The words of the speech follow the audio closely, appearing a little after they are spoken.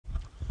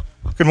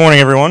Good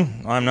morning,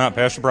 everyone. I'm not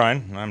Pastor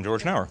Brian. I'm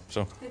George Nauer.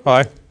 So,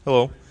 hi.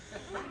 Hello.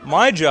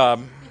 My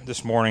job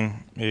this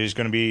morning is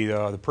going to be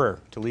the prayer,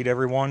 to lead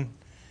everyone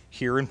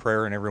here in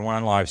prayer and everyone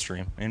on live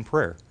stream in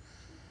prayer.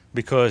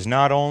 Because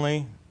not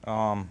only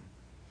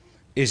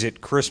is it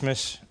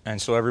Christmas,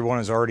 and so everyone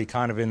is already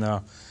kind of in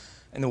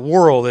the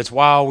world, it's,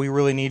 wow, we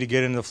really need to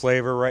get into the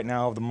flavor right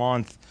now of the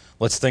month.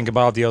 Let's think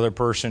about the other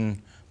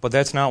person. But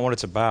that's not what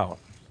it's about.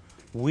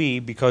 We,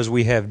 because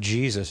we have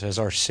Jesus as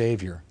our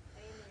Savior,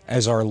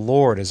 as our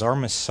Lord, as our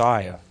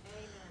Messiah,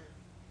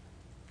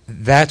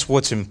 that's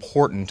what's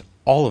important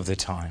all of the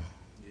time.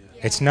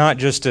 It's not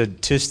just a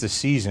 'tis the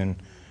season,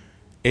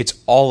 it's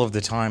all of the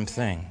time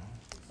thing.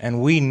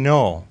 And we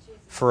know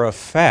for a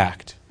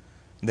fact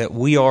that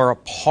we are a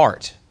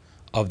part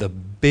of the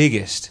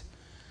biggest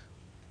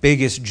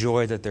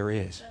joy that there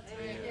is.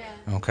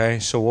 Okay?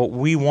 So what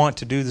we want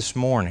to do this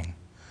morning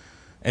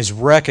is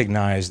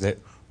recognize that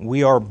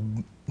we are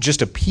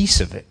just a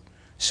piece of it.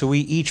 So we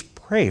each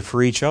pray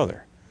for each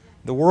other.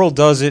 The world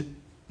does it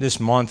this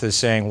month as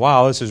saying,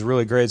 wow, this is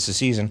really great, it's the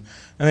season.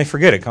 And they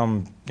forget it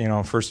come,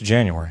 1st of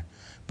January.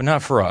 But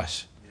not for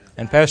us.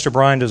 And Pastor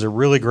Brian does a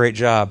really great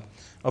job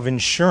of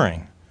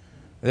ensuring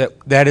that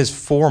that is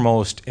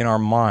foremost in our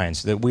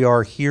minds, that we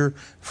are here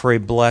for a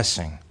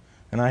blessing.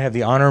 And I have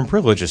the honor and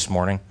privilege this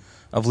morning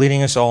of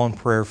leading us all in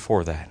prayer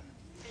for that.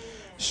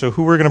 So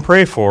who we're going to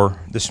pray for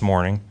this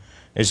morning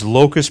is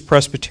Locust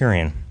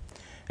Presbyterian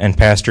and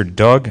Pastor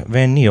Doug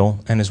Van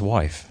Niel and his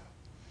wife.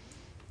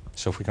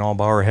 So if we can all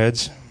bow our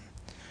heads.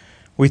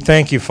 We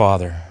thank you,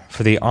 Father,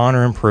 for the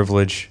honor and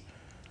privilege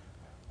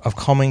of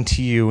coming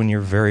to you in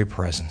your very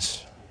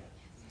presence.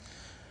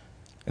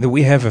 That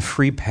we have a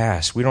free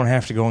pass. We don't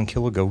have to go and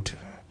kill a goat.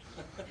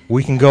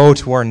 We can go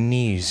to our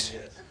knees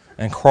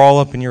and crawl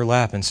up in your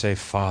lap and say,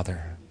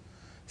 Father,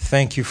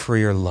 thank you for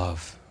your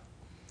love.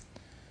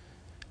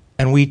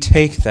 And we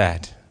take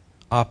that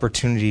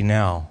opportunity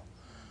now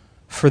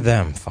for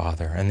them,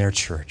 Father, and their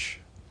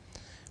church.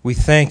 We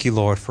thank you,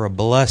 Lord, for a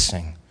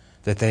blessing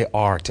that they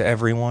are to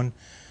everyone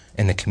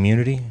in the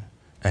community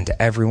and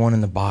to everyone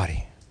in the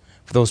body.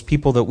 For those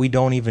people that we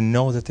don't even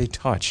know that they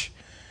touch,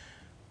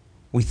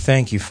 we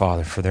thank you,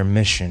 Father, for their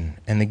mission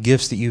and the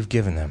gifts that you've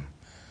given them,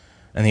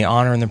 and the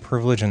honor and the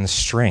privilege and the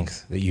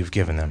strength that you've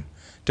given them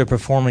to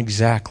perform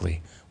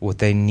exactly what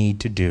they need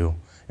to do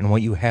and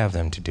what you have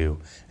them to do.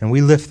 And we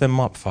lift them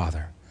up,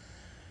 Father.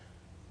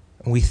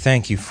 And we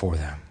thank you for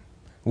them.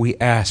 We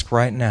ask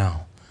right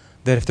now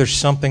that if there's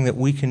something that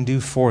we can do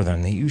for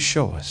them, that you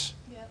show us.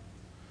 Yep.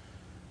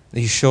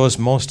 That you show us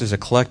most as a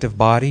collective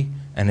body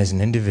and as an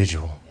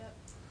individual. Yep.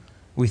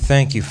 We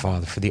thank you,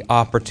 Father, for the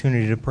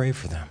opportunity to pray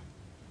for them.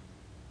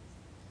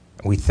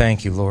 We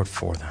thank you, Lord,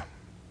 for them.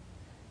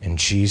 In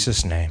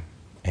Jesus' name,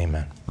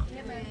 amen.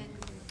 Amen.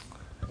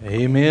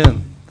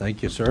 Amen.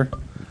 Thank you, sir.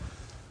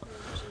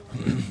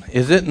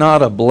 Is it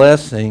not a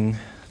blessing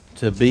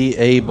to be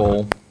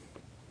able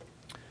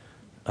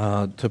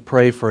to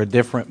pray for a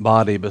different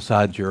body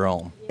besides your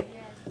own?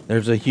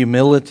 There's a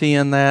humility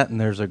in that,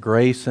 and there's a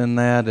grace in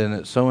that, and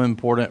it's so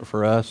important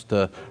for us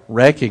to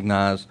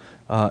recognize,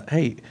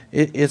 hey,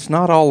 it's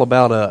not all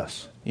about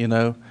us,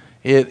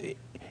 It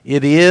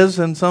is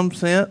in some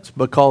sense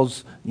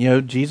because,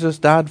 Jesus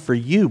died for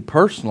you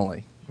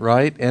personally,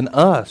 right? And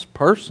us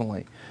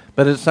personally.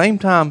 But at the same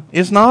time,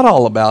 it's not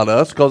all about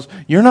us because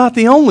you're not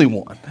the only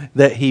one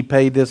that he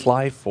paid this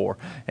life for.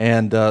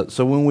 And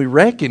so when we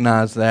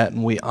recognize that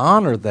and we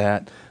honor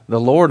that, the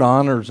Lord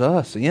honors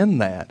us in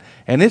that.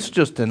 And it's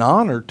just an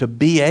honor to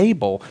be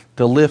able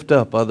to lift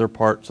up other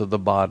parts of the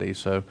body.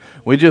 So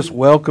we just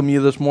welcome you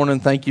this morning.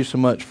 Thank you so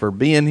much for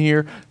being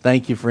here.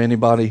 Thank you for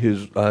anybody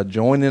who's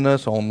joining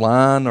us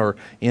online or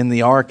in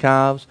the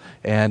archives.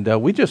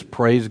 And we just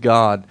praise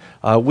God.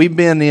 We've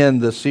been in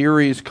the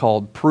series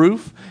called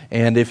Proof.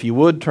 And if you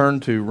would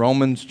turn to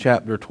Romans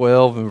chapter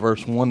 12 and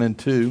verse 1 and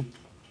 2.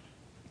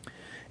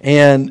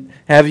 And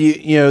have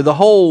you, the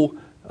whole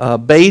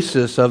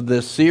basis of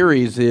this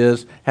series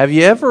is, have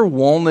you ever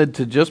wanted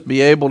to just be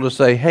able to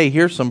say, hey,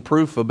 here's some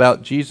proof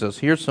about Jesus,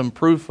 here's some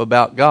proof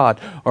about God,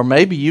 or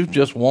maybe you've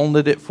just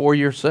wanted it for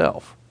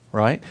yourself,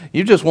 right?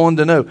 You just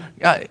wanted to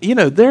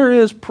know, there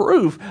is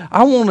proof.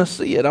 I want to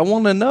see it. I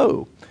want to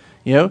know.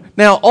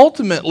 Now,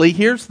 ultimately,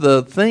 here's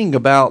the thing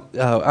about,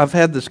 I've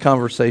had this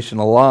conversation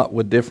a lot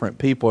with different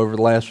people over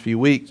the last few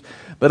weeks,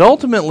 but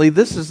ultimately,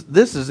 this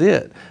is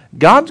it.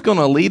 God's going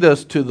to lead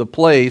us to the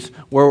place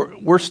where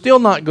we're still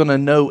not going to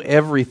know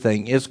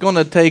everything. It's going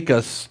to take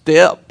a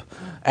step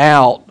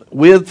out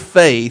with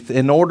faith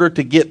in order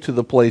to get to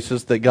the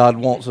places that God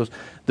wants us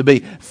to be.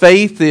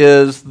 Faith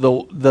is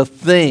the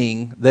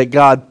thing that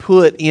God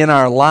put in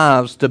our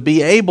lives to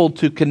be able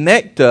to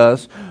connect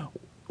us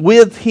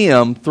with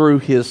Him through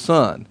His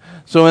Son.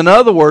 So in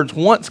other words,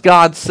 once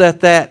God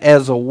set that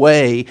as a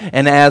way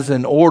and as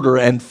an order,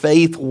 and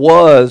faith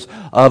was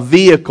a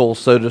vehicle,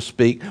 so to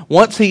speak,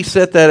 once He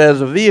set that as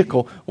a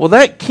vehicle, well,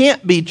 that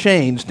can't be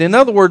changed. In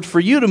other words,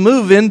 for you to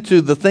move into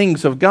the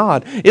things of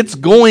God, it's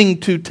going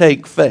to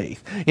take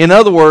faith. In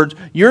other words,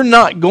 you're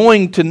not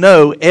going to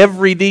know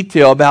every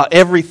detail about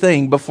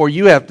everything before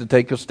you have to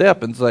take a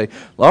step and say,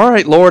 all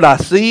right, Lord, I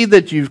see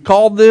that you've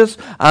called this.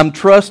 I'm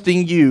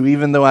trusting you,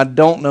 even though I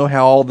don't know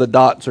how all the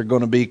dots are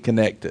going to be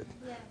connected.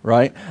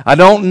 Right? I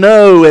don't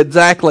know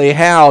exactly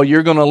how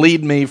you're going to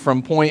lead me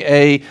from point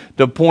A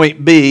to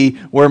point B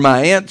where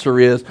my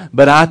answer is,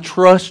 but I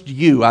trust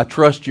you. I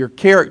trust your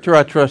character.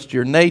 I trust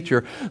your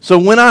nature. So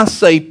when I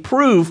say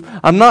proof,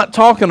 I'm not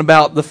talking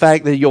about the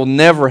fact that you'll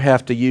never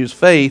have to use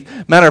faith.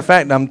 Matter of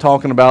fact, I'm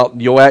talking about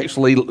you'll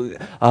actually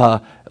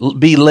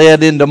be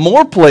led into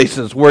more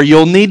places where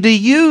you'll need to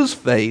use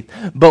faith.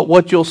 But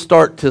what you'll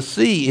start to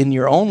see in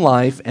your own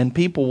life, and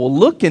people will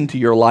look into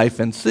your life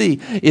and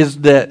see, is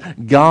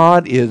that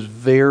God is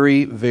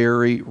very,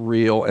 very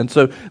real. And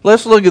so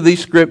let's look at these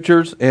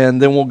scriptures,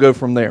 and then we'll go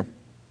from there.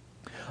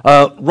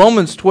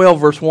 Romans 12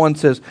 verse 1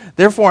 says,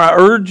 therefore I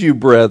urge you,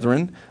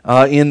 brethren,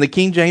 in the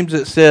King James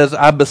it says,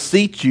 I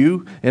beseech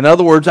you. In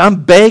other words,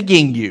 I'm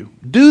begging you.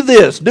 Do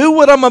this. Do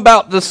what I'm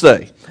about to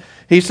say.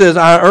 He says,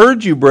 I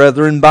urge you,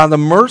 brethren, by the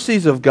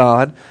mercies of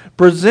God,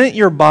 present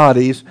your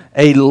bodies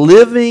a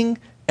living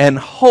and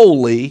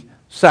holy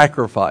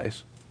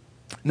sacrifice.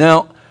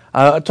 Now,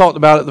 I talked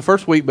about it the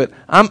first week, but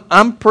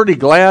I'm pretty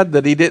glad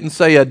that he didn't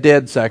say a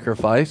dead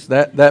sacrifice.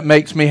 That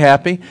makes me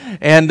happy.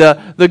 And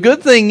the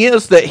good thing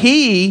is that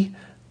he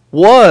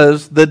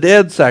was the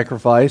dead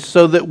sacrifice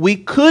so that we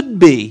could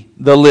be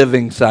the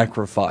living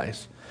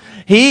sacrifice.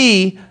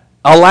 Jesus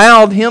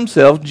allowed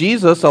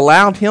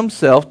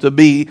himself to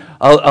be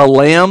a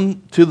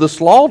lamb to the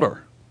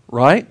slaughter,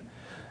 right?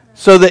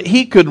 So that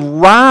he could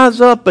rise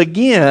up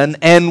again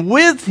and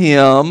with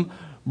him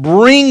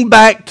bring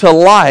back to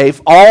life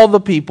all the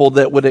people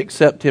that would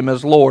accept him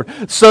as Lord,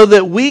 so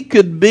that we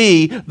could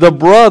be the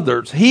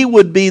brothers. He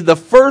would be the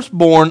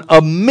firstborn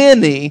of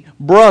many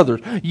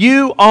brothers.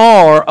 You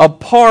are a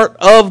part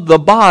of the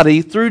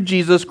body through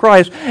Jesus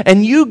Christ,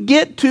 and you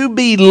get to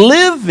be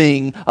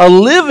a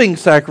living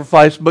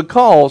sacrifice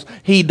because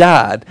he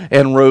died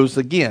and rose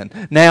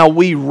again. Now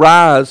we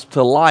rise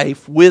to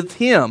life with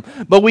him,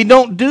 but we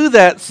don't do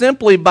that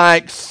simply by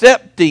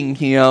accepting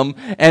him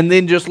and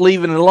then just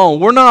leaving it alone.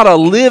 We're not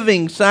a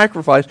living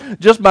sacrifice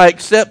just by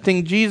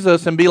accepting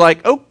Jesus and be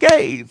like,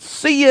 okay,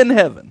 see you in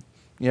heaven.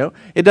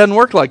 It doesn't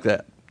work like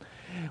that.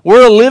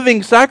 We're a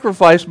living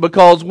sacrifice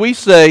because we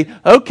say,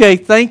 okay,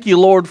 thank you,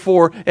 Lord,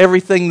 for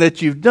everything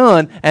that you've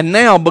done. And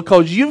now,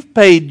 because you've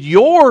paid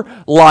your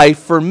life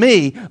for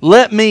me,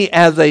 let me,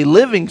 as a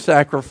living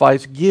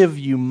sacrifice, give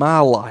you my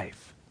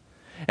life.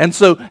 And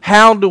so,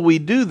 how do we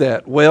do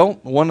that? Well,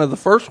 one of the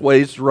first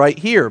ways right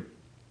here.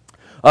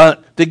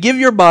 To give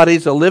your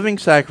bodies a living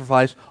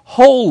sacrifice,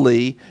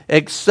 holy,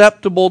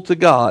 acceptable to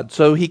God.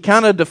 So he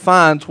kind of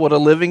defines what a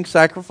living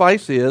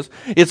sacrifice is.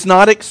 It's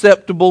not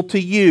acceptable to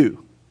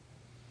you.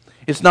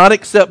 It's not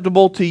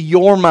acceptable to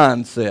your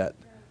mindset.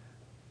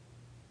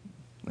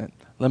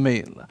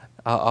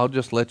 I'll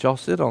just let y'all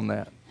sit on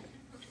that.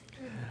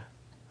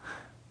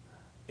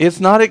 It's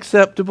not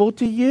acceptable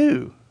to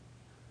you.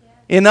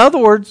 In other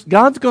words,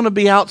 God's going to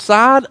be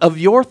outside of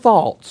your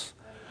thoughts.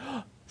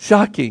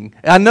 Shocking.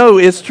 I know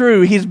it's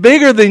true. He's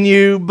bigger than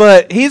you,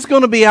 but he's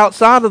going to be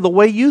outside of the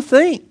way you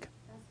think.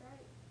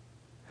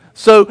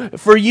 So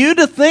for you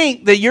to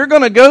think that you're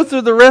going to go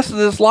through the rest of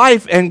this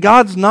life and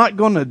God's not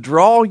going to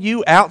draw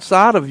you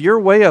outside of your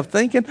way of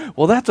thinking,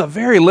 well, that's a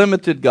very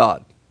limited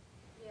God.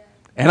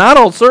 And I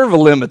don't serve a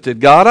limited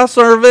God. I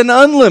serve an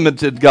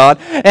unlimited God.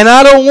 And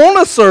I don't want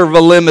to serve a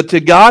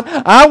limited God.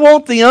 I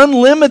want the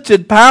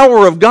unlimited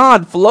power of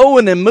God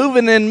flowing and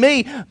moving in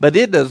me. But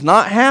it does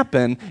not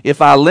happen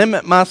if I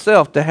limit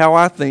myself to how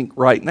I think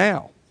right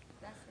now.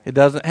 It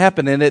doesn't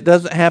happen. And it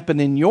doesn't happen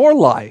in your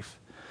life.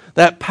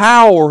 That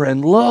power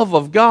and love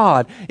of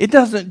God, it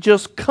doesn't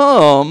just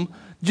come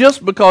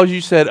just because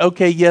you said,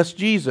 okay, yes,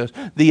 Jesus.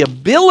 The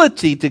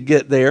ability to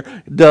get there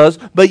does,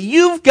 but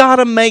you've got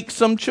to make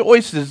some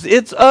choices.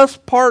 It's us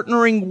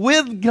partnering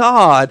with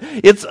God.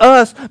 It's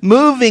us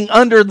moving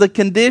under the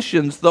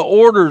conditions, the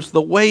orders,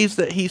 the ways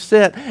that he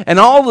set. And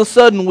all of a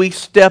sudden we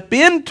step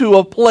into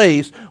a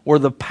place where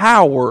the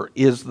power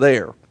is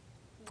there,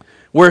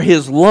 where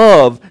his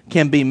love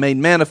can be made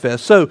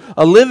manifest. So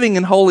a living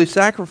and holy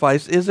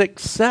sacrifice is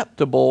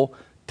acceptable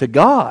to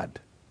God.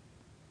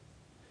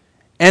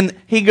 And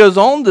he goes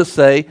on to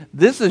say,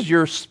 this is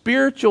your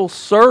spiritual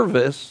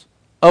service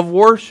of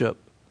worship.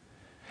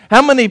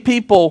 How many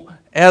people,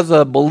 as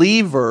a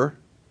believer,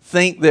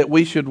 think that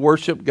we should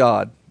worship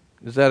God?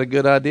 Is that a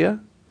good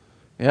idea?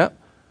 Yeah.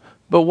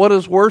 But what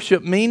does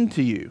worship mean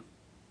to you?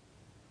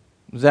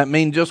 Does that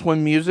mean just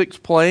when music's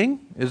playing?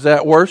 Is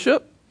that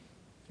worship?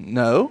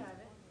 No.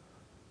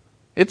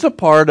 It's a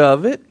part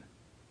of it.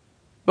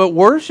 But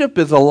worship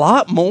is a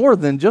lot more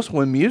than just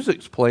when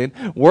music's playing.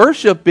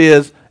 Worship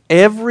is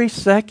every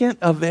second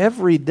of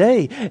every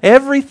day.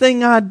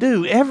 Everything I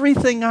do,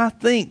 everything I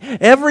think,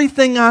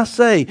 everything I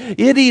say,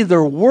 it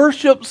either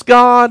worships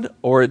God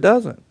or it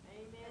doesn't.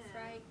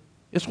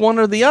 It's one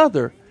or the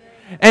other.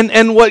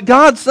 And what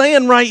God's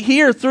saying right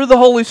here through the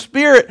Holy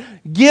Spirit,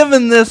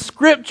 given this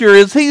scripture,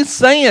 is He's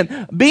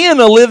saying, being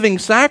a living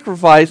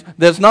sacrifice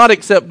that's not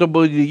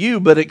acceptable to you,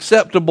 but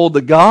acceptable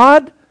to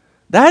God,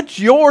 that's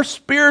your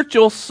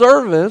spiritual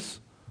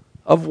service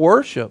of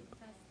worship.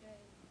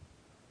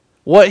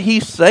 What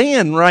He's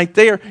saying right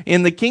there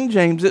in the King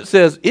James, it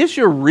says, it's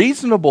your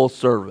reasonable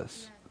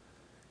service.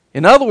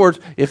 In other words,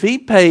 if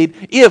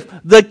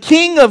the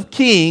King of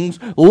Kings,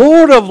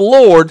 Lord of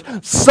Lords,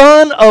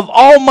 Son of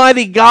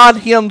Almighty God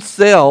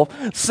Himself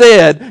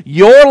said,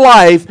 your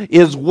life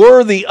is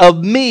worthy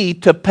of me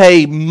to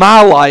pay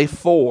my life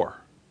for,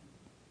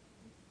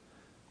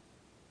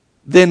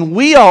 then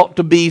we ought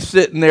to be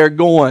sitting there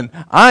going,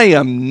 I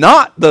am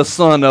not the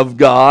Son of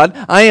God.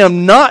 I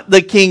am not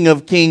the King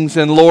of Kings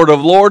and Lord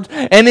of Lords.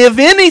 And if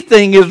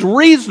anything is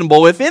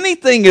reasonable, if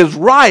anything is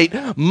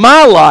right,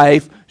 my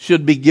life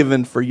should be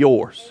given for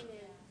yours.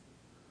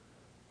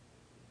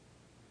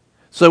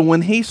 So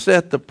when He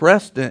set the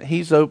precedent,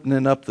 He's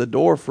opening up the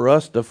door for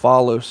us to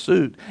follow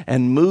suit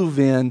and move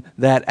in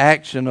that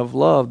action of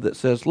love that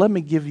says, let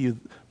me give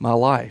you my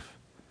life.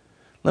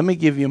 Let me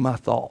give you my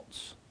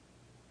thoughts.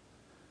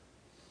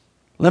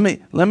 Let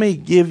me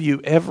give you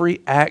every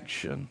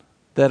action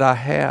that I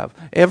have,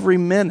 every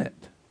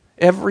minute,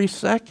 every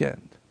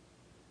second.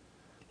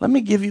 Let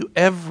me give you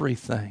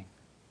everything.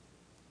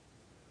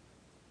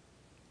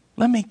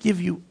 Let me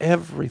give you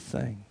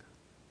everything.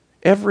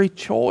 Every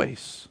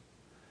choice.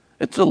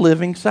 It's a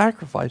living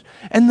sacrifice.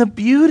 And the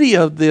beauty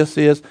of this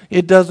is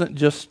it doesn't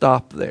just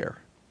stop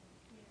there.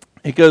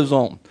 It goes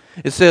on.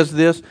 It says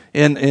this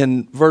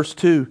in verse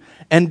 2.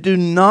 And do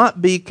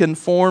not be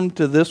conformed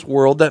to this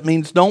world. That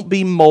means don't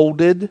be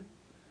molded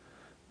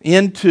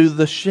into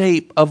the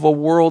shape of a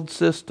world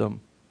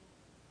system.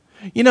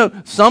 You know,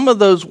 some of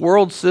those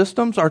world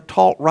systems are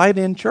taught right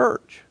in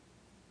church.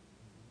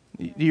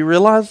 Do you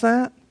realize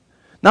that?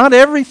 Not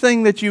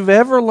everything that you've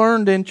ever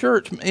learned in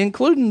church,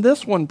 including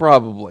this one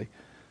probably,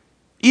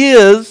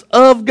 is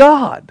of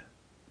God.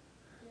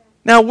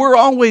 Now, we're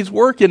always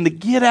working to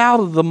get out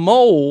of the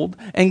mold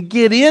and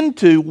get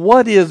into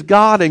what is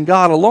God and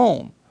God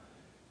alone.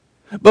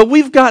 But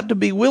we've got to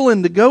be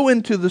willing to go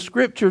into the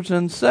Scriptures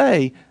and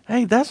say,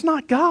 hey, that's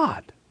not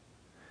God.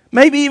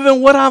 Maybe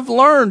even what I've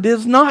learned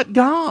is not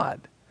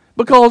God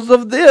because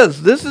of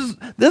this.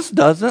 This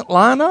doesn't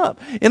line up.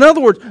 In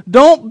other words,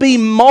 don't be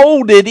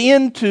molded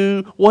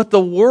into what the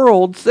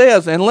world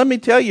says. And let me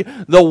tell you,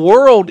 the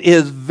world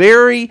is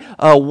very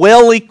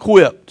well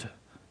equipped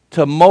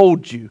to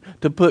mold you,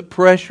 to put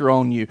pressure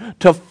on you,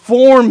 to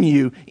form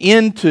you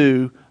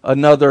into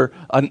another,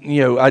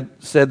 I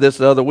said this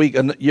the other week,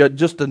 you're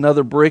just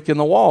another brick in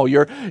the wall.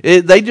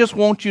 They just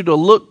want you to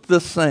look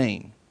the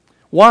same.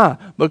 Why?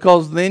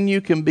 Because then you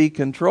can be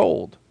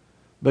controlled.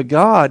 But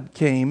God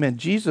came and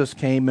Jesus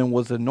came and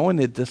was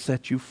anointed to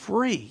set you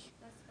free.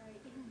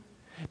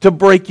 To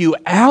break you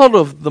out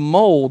of the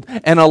mold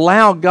and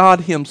allow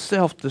God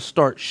Himself to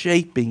start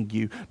shaping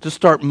you, to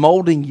start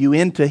molding you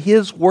into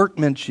His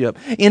workmanship,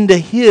 into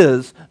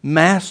His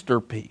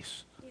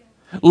masterpiece.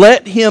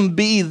 Let Him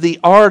be the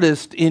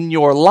artist in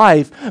your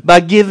life by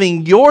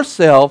giving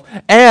yourself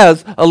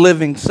as a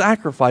living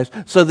sacrifice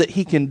so that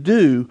He can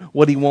do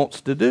what He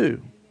wants to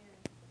do.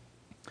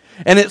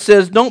 And it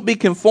says, don't be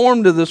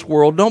conformed to this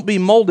world, don't be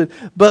molded,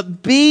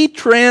 but be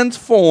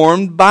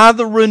transformed by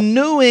the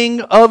renewing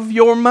of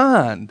your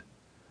mind.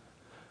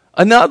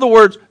 In other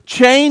words,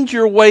 change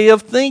your way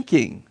of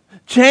thinking.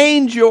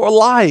 Change your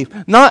life.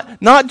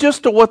 Not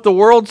just to what the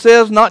world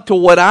says, not to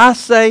what I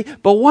say,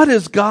 but what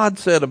has God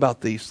said about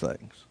these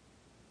things?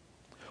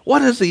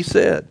 What has He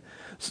said?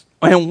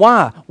 And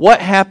why?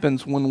 What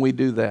happens when we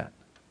do that?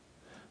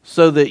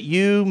 So that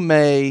you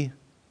may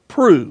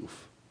prove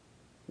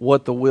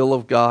what the will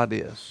of God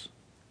is.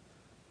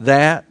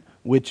 That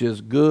which is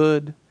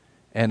good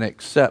and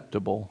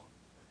acceptable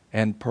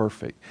and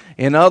perfect.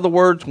 In other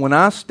words, when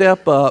I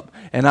step up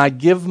and I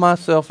give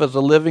myself as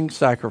a living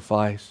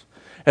sacrifice,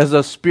 as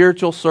a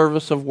spiritual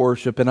service of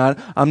worship, and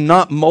I'm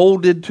not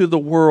molded to the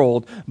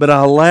world, but I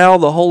allow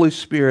the Holy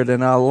Spirit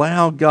and I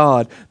allow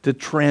God to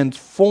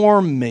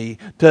transform me,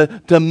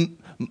 to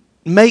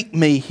make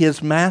me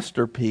His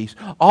masterpiece.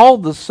 All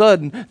of a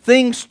sudden,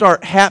 things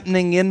start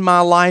happening in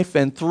my life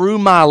and through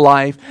my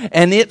life,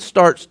 and it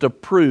starts to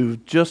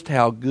prove just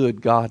how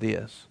good God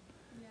is.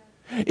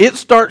 Yeah. It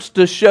starts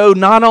to show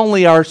not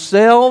only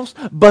ourselves,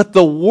 but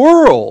the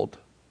world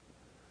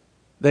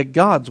that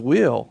God's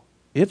will,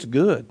 it's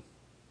good.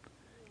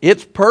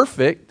 It's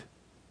perfect,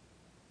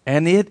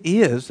 and it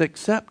is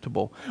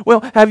acceptable.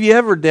 Well, have you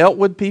ever dealt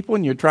with people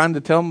and you're trying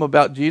to tell them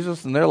about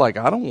Jesus and they're like,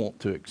 I don't want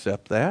to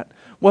accept that.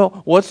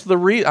 Well, what's the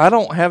reason? I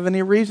don't have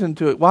any reason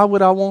to it. Why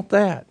would I want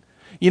that?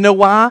 You know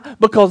why?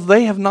 Because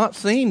they have not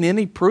seen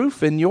any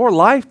proof in your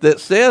life that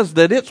says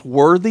that it's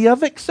worthy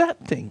of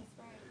accepting.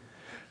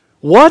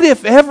 What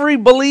if every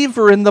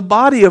believer in the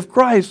body of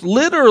Christ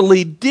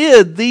literally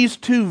did these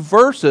two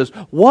verses?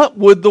 What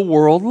would the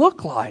world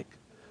look like?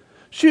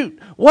 Shoot,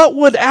 what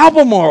would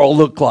Albemarle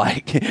look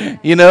like?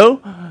 You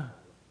know?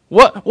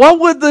 What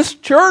would this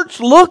church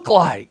look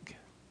like?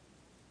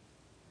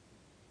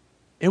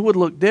 It would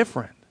look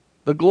different.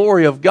 The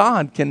glory of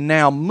God can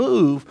now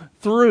move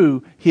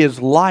through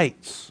His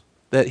lights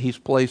that He's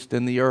placed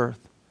in the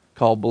earth,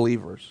 called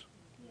believers.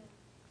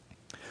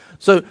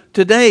 So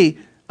today,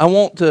 I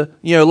want to,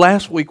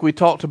 last week we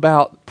talked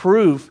about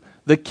proof.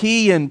 The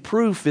key in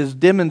proof is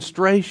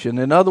demonstration.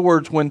 In other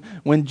words,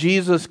 when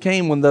Jesus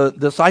came, when the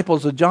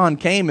disciples of John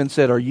came and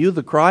said, "Are you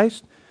the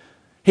Christ?"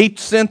 He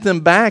sent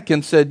them back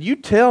and said, "You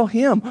tell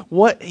him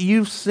what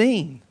you've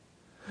seen.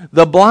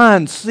 The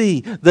blind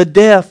see, the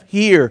deaf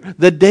hear,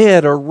 the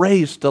dead are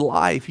raised to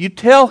life." You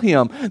tell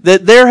him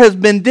that there has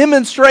been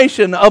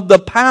demonstration of the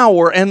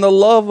power and the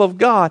love of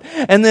God.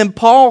 And then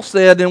Paul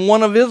said in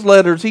one of his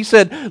letters, he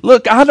said,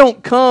 "Look, I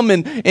don't come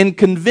in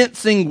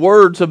convincing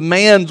words of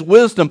man's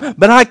wisdom,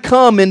 but I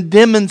come in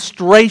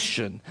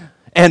demonstration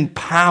and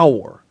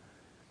power."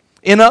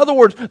 In other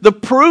words, the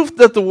proof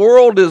that the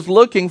world is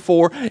looking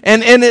for,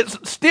 and it's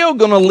still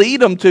going to lead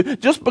them to,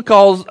 just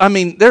because,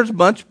 there's a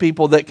bunch of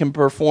people that can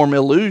perform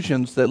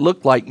illusions that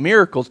look like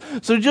miracles.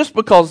 So just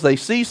because they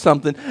see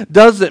something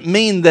doesn't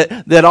mean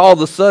that all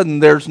of a sudden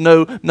there's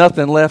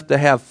nothing left to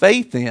have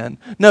faith in.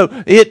 No,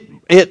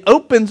 it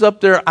opens up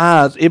their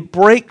eyes. It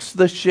breaks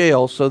the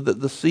shell so that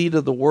the seed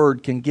of the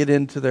word can get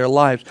into their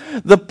lives.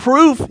 The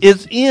proof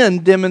is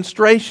in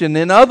demonstration.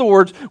 In other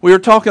words, we were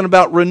talking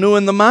about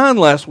renewing the mind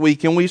last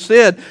week, and we said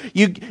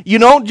you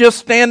don't just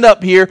stand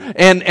up here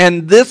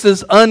and this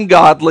is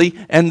ungodly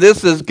and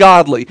this is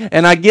godly.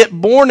 And I get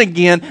born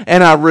again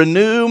and I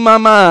renew my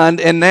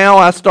mind and now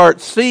I start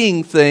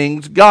seeing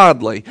things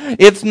godly.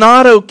 It's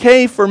not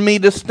okay for me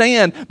to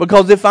stand,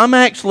 because if I'm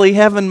actually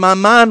having my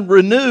mind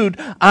renewed,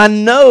 I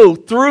know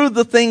through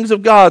the things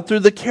of God, through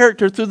the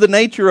character, through the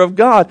nature of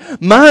God,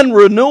 mind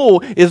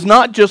renewal is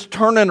not just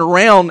turning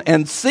around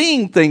and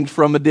seeing things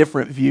from a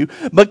different view,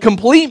 but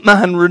complete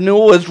mind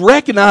renewal is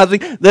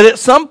recognizing that at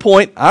some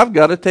point I've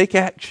got to take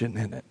action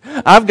in it.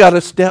 I've got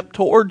to step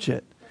towards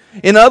it.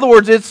 In other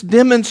words, it's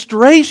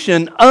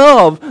demonstration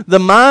of the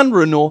mind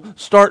renewal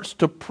starts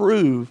to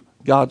prove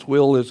God's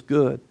will is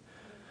good.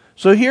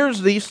 So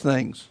here's these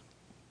things.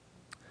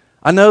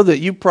 I know that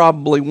you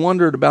probably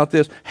wondered about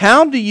this.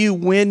 How do you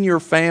win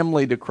your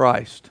family to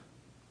Christ?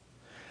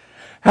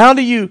 How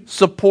do you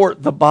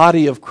support the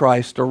body of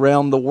Christ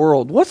around the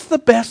world? What's the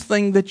best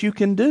thing that you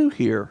can do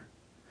here?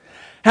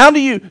 How do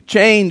you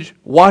change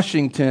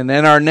Washington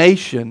and our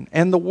nation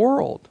and the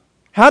world?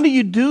 How do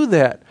you do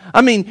that?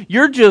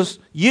 You're just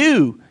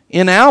you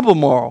in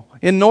Albemarle,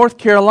 in North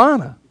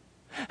Carolina.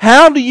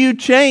 How do you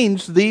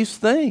change these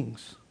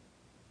things?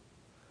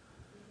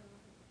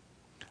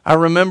 I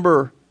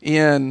remember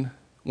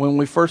when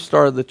we first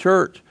started the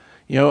church,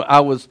 I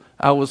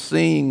was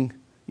seeing,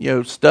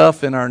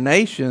 stuff in our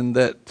nation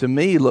that to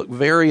me looked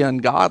very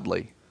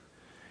ungodly.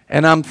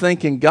 And I'm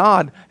thinking,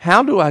 God,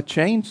 how do I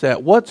change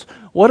that? What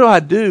do I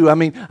do?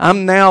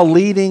 I'm now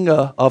leading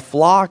a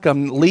flock.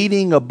 I'm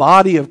leading a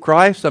body of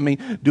Christ.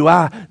 Do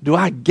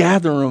I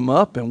gather them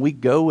up and we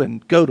go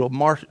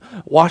to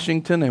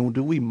Washington and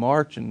do we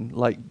march and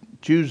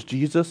choose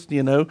Jesus?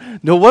 No,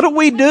 what do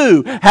we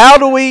do? How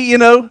do we,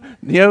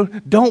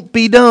 don't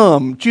be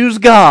dumb. Choose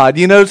God,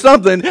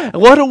 something.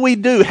 What do we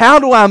do? How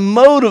do I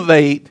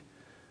motivate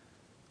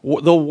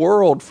the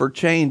world for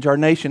change, our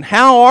nation?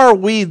 How are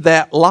we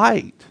that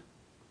light?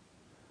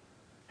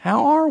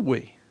 How are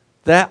we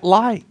that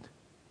light?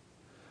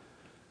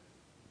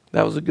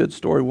 That was a good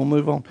story. We'll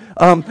move on.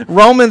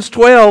 Romans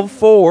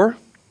 12:4.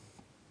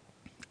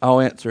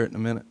 I'll answer it in a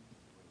minute.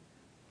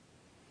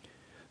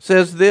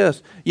 Says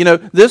this.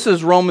 This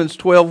is Romans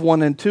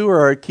 12:1 and 2 are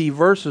our key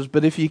verses,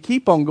 but if you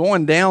keep on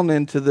going down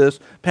into this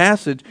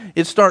passage,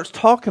 it starts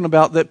talking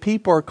about that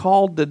people are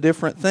called to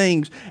different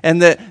things,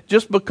 and that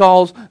just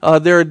because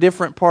they're a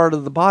different part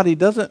of the body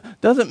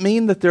doesn't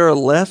mean that they're a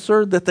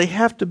lesser, that they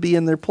have to be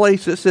in their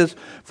place. It says,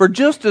 "For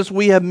just as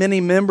we have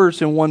many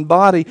members in one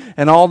body,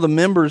 and all the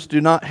members do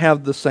not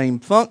have the same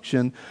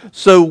function,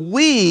 so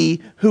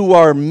we who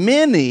are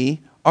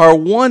many are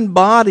one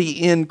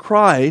body in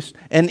Christ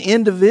and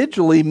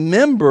individually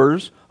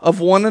members of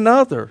one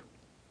another.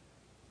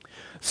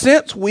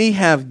 Since we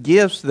have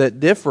gifts that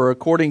differ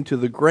according to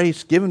the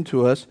grace given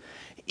to us,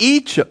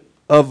 each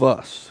of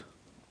us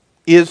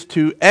is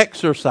to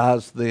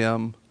exercise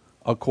them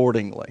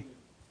accordingly."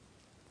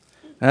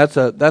 That's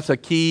a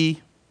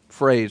key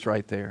phrase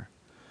right there.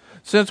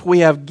 Since we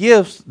have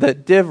gifts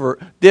that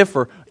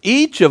differ,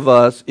 each of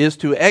us is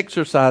to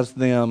exercise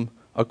them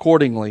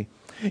accordingly.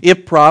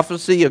 If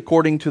prophecy,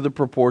 according to the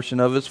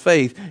proportion of his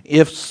faith.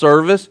 If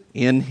service,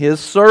 in his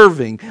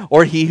serving.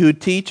 Or he who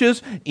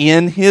teaches,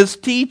 in his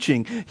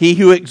teaching. He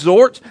who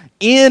exhorts,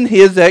 in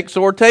his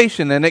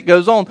exhortation. And it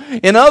goes on.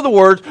 In other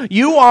words,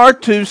 you are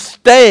to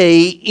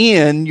stay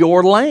in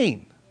your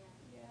lane.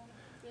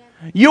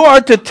 You are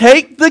to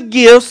take the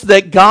gifts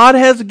that God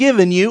has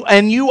given you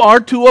and you are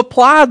to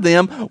apply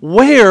them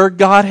where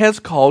God has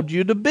called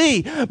you to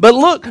be. But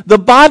look, the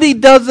body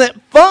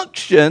doesn't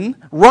function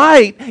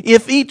right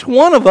if each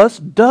one of us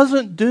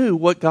doesn't do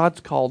what God's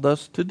called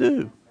us to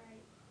do.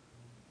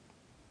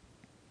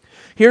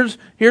 Here's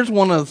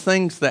one of the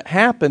things that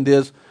happened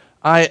is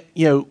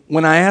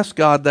when I asked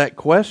God that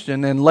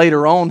question, and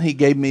later on He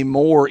gave me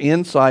more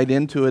insight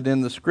into it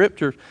in the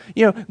Scriptures,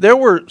 there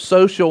were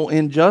social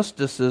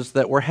injustices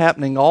that were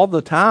happening all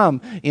the time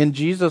in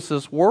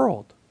Jesus'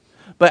 world.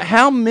 But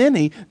how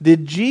many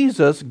did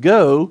Jesus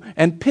go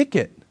and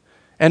picket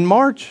and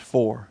march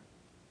for?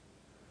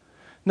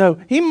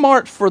 No, He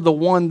marched for the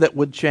one that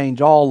would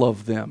change all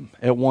of them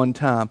at one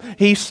time.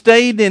 He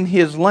stayed in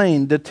His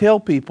lane to tell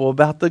people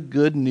about the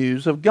good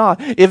news of God.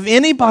 If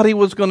anybody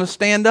was going to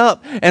stand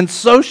up and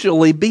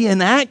socially be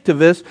an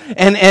activist,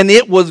 and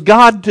it was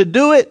God to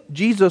do it,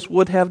 Jesus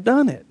would have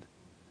done it.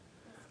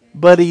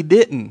 But He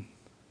didn't.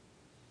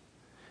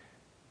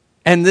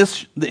 And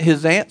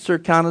his answer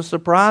kind of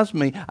surprised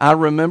me. I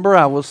remember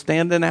I was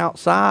standing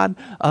outside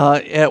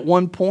at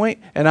one point,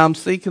 and I'm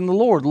seeking the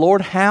Lord.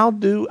 Lord, how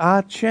do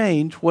I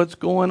change what's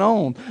going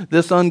on?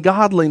 This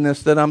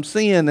ungodliness that I'm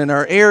seeing in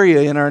our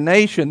area, in our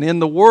nation, in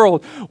the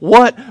world.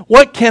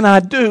 What can I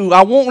do?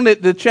 I want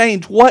it to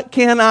change. What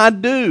can I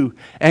do?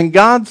 And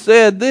God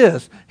said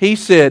this. He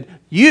said,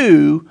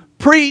 you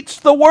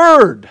preach the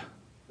word.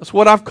 That's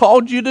what I've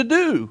called you to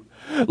do.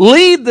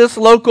 Lead this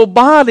local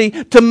body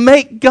to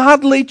make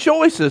godly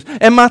choices.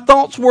 And my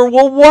thoughts were,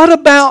 well, what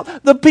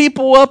about the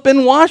people up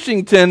in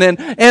Washington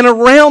and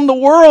around the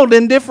world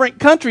in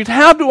different countries?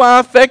 How do I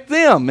affect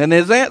them? And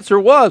his answer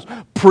was,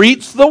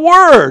 preach the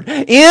word.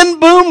 In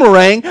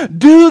Boomerang,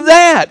 do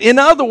that. In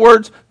other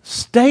words,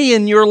 stay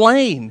in your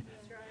lane.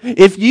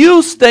 If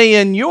you stay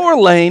in your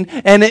lane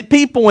and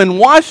people in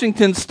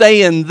Washington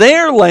stay in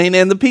their lane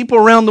and the people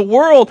around the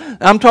world,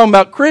 I'm talking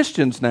about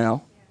Christians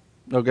now,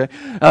 okay,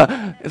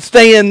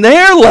 stay in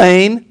their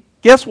lane,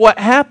 guess what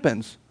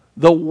happens?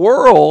 The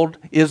world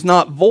is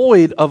not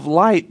void of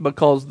light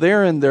because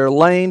they're in their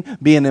lane,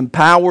 being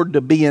empowered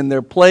to be in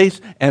their place,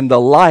 and the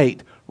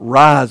light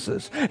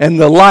rises. And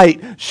the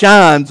light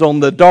shines on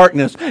the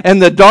darkness.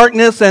 And the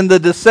darkness and the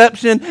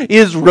deception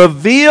is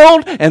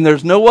revealed, and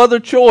there's no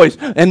other choice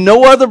and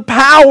no other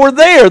power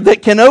there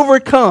that can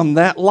overcome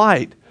that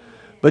light.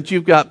 But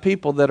you've got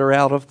people that are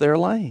out of their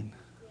lane.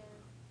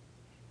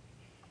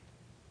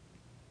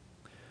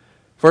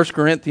 1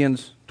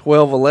 Corinthians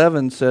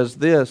 12:11 says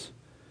this,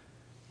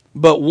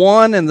 but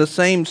one and the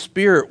same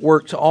Spirit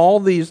works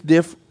all these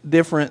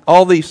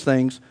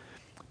things,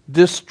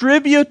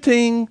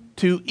 distributing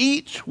to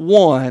each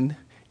one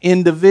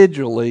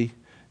individually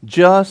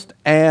just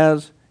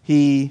as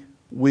He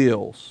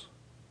wills.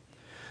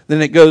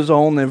 Then it goes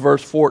on in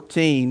verse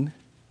 14.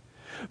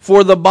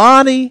 For the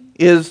body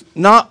is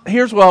not,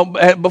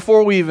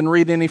 before we even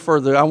read any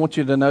further, I want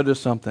you to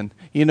notice something.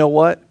 You know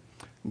what?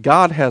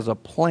 God has a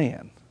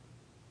plan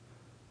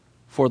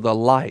for the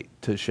light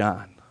to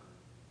shine.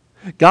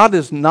 God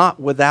is not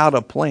without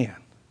a plan.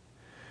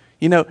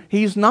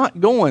 He's not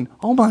going,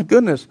 oh my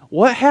goodness,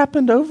 what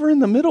happened over in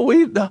the Middle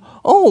East?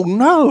 Oh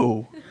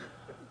no,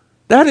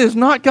 that is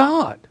not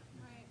God.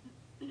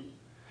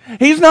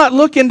 He's not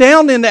looking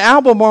down into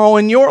Albemarle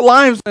in your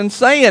lives and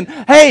saying,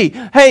 hey,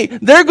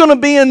 they're going to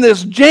be in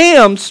this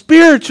jam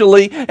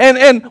spiritually,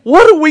 and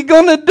what are we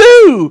going to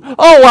do?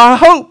 Oh,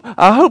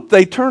 I hope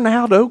they turn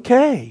out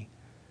okay.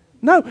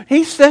 No,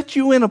 He set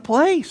you in a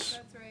place.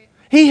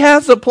 He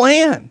has a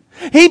plan.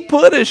 He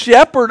put a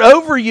shepherd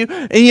over you,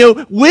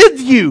 and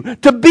with you,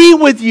 to be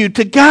with you,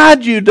 to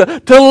guide you,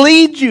 to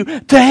lead you,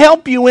 to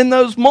help you in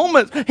those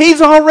moments.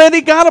 He's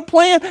already got a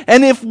plan.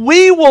 And if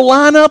we will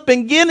line up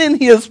and get in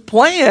His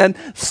plan,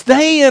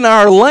 stay in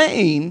our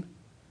lane,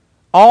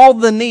 all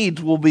the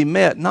needs will be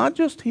met, not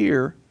just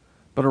here,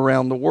 but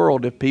around the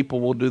world if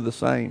people will do the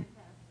same.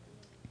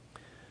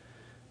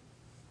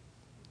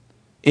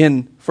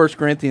 In 1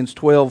 Corinthians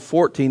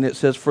 12:14 it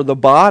says, for the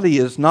body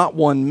is not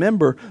one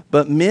member,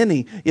 but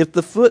many. If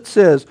the foot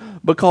says,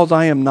 because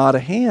I am not a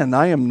hand,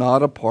 I am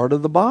not a part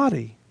of the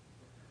body,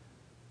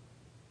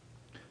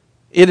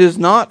 it is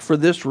not for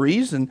this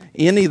reason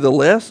any the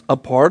less a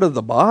part of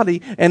the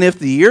body. And if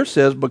the ear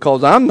says,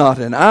 because I'm not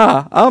an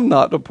eye, I'm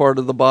not a part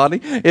of the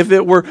body, if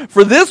it were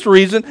for this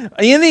reason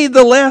any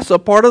the less a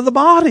part of the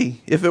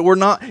body, if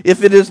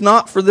it is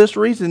not for this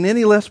reason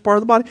any less part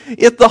of the body.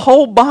 If the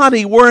whole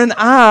body were an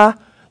eye,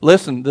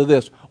 listen to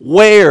this,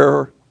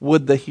 where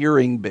would the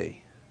hearing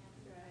be?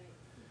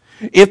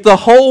 If the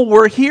whole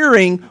were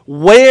hearing,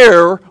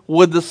 where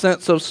would the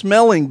sense of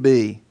smelling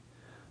be?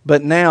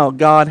 But now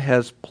God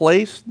has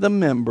placed the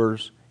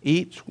members,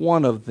 each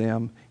one of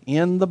them,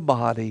 in the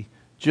body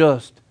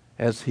just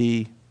as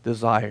He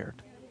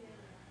desired.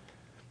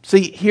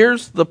 See,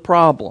 here's the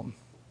problem.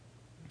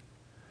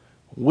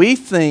 We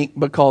think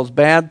because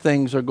bad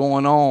things are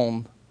going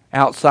on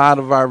outside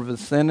of our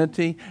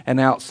vicinity and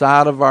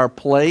outside of our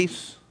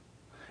place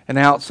and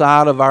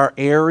outside of our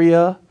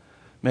area,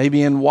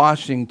 maybe in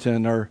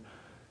Washington or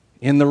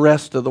in the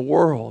rest of the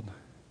world,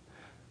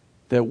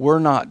 that we're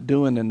not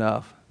doing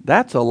enough,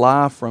 that's a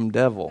lie from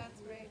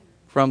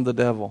the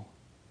devil.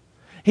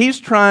 He's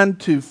trying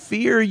to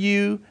fear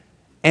you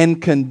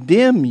and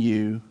condemn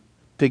you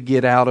to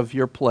get out of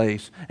your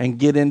place and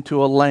get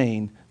into a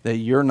lane that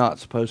you're not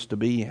supposed to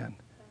be in.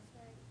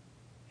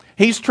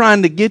 He's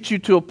trying to get you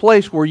to a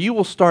place where you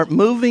will start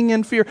moving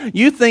in fear.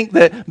 You think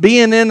that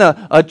being in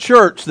a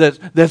church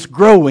that's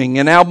growing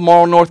in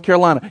Albemarle, North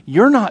Carolina,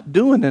 you're not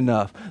doing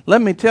enough.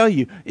 Let me tell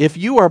you, if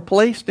you are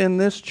placed in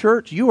this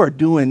church, you are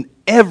doing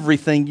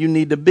everything you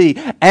need to be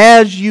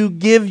as you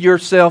give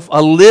yourself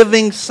a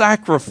living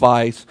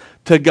sacrifice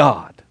to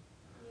God.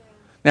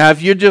 Now,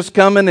 if you're just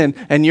coming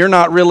and you're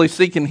not really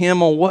seeking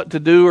Him on what to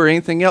do or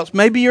anything else,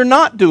 maybe you're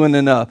not doing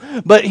enough.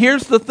 But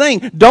here's the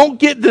thing. Don't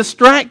get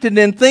distracted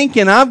in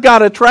thinking, I've got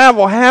to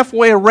travel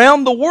halfway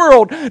around the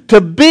world to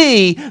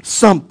be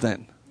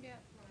something.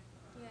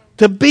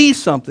 To be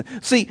something.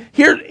 See,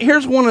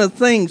 here's one of the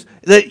things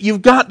that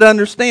you've got to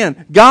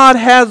understand. God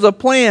has a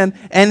plan,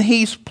 and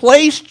He's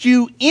placed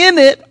you in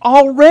it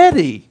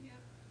already.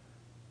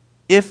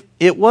 If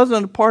it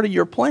wasn't a part of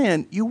your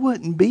plan, you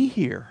wouldn't be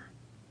here.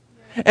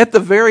 At the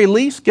very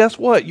least, guess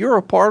what? You're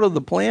a part of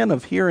the plan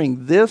of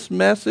hearing this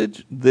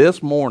message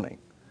this morning.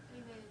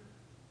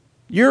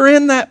 You're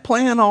in that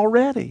plan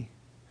already.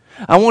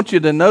 I want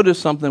you to notice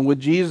something with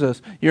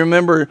Jesus. You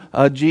remember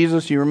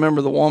Jesus, you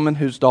remember the woman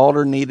whose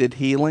daughter needed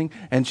healing,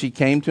 and she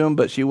came to Him,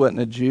 but she wasn't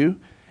a Jew.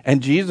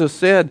 And Jesus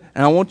said,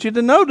 and I want you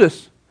to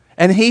notice,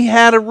 and He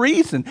had a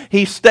reason.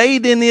 He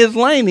stayed in His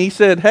lane. He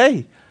said,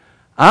 hey,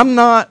 I'm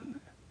not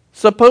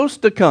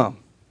supposed to come,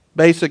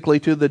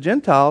 basically, to the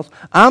Gentiles.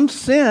 I'm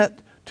sent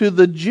to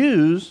the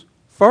Jews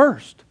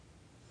first.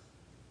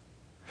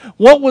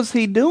 What was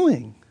He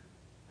doing?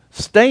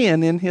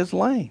 Staying in His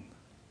lane.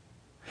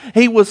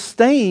 He was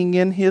staying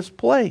in His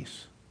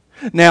place.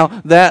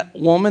 Now, that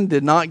woman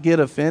did not get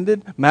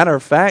offended. Matter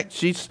of fact,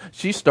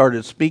 she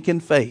started speaking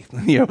faith.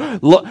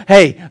 Look,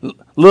 hey,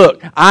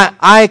 look,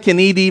 I can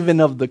eat even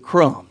of the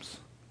crumbs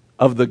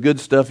of the good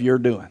stuff you're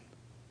doing.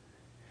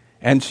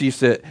 And he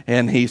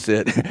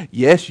said,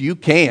 yes, you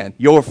can.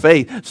 Your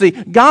faith. See,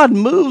 God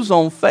moves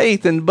on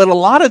faith, but a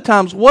lot of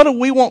times, what do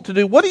we want to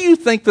do? What do you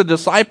think the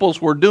disciples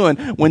were doing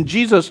when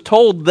Jesus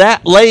told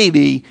that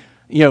lady,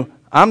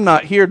 I'm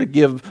not here to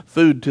give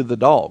food to the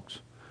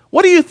dogs?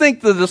 What do you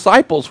think the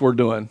disciples were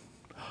doing?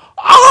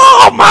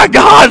 Oh my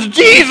gosh,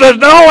 Jesus,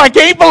 no, I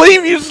can't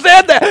believe you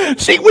said that.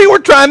 See, we were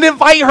trying to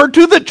invite her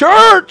to the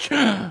church.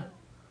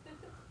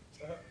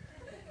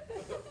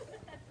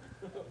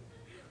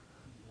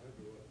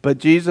 But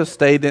Jesus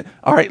stayed in.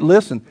 All right,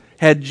 listen.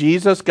 Had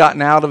Jesus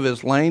gotten out of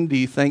His lane, do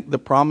you think the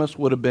promise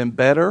would have been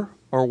better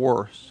or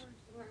worse?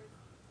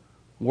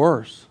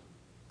 Worse.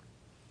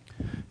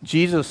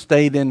 Jesus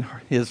stayed in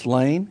His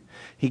lane.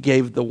 He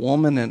gave the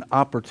woman an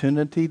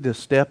opportunity to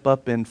step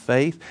up in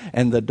faith,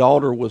 and the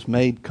daughter was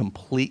made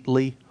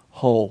completely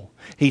whole.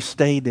 He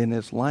stayed in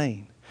His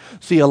lane.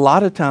 See, a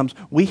lot of times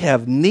we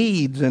have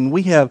needs and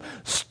we have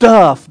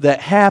stuff that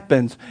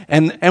happens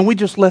and we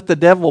just let the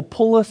devil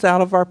pull us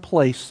out of our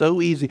place so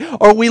easy.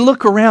 Or we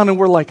look around and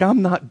we're like,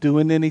 I'm not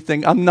doing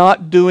anything. I'm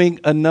not doing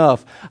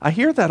enough. I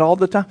hear that all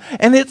the time.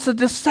 And it's a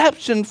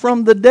deception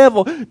from the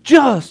devil.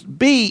 Just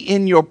be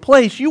in your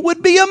place. You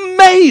would be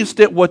amazed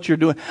at what you're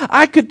doing.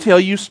 I could tell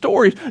you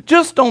stories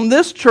just on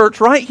this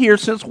church right here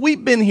since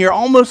we've been here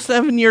almost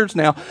 7 years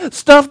now.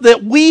 Stuff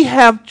that we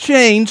have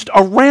changed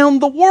around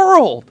the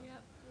world.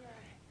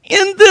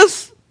 In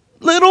this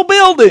little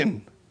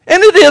building.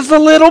 And it is a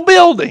little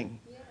building.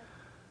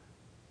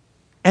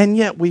 And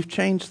yet we've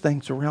changed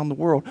things around the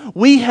world.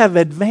 We have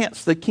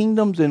advanced the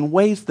kingdoms in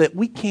ways that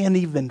we can't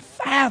even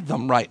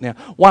fathom right now.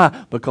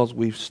 Why? Because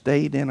we've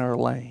stayed in our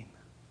lane.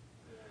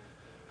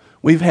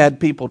 We've had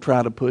people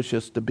try to push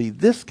us to be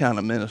this kind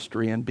of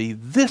ministry and be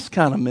this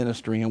kind of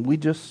ministry, and we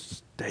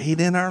just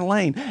stayed in our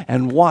lane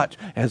and watch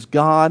as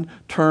God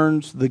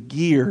turns the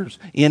gears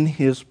in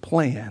His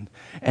plan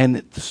and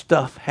the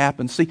stuff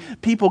happens. See,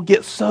 people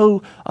get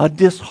so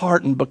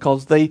disheartened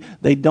because they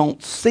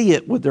don't see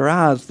it with their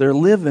eyes. They're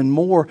living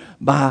more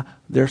by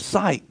their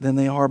sight than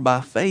they are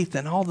by faith,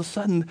 and all of a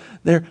sudden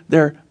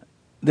they're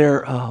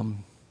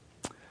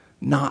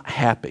not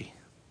happy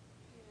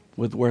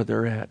with where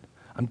they're at.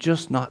 I'm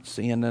just not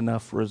seeing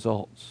enough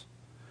results.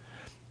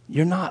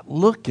 You're not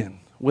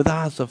looking with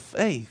eyes of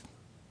faith.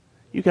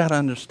 You got to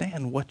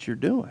understand what you're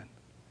doing.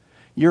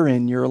 You're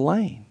in your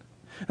lane.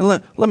 And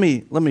let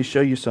me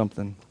show you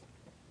something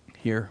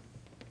here.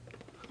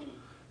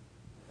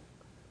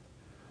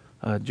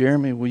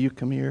 Jeremy, will you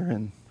come here?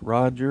 And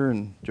Roger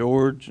and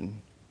George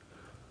and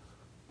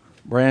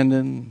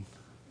Brandon,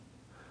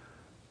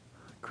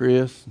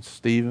 Chris and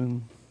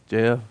Stephen,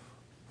 Jeff.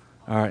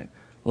 All right.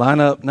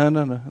 Line up.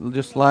 No.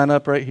 Just line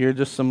up right here.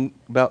 Just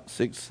about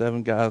 6,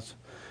 7 guys.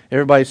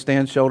 Everybody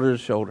stand shoulder to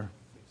shoulder.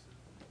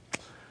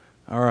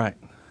 All right.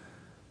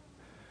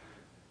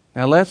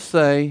 Now let's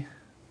say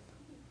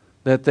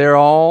that they're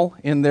all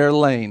in their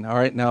lane. All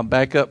right. Now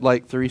back up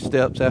like 3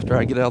 steps after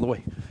I get out of the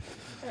way.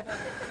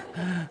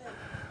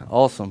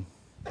 Awesome.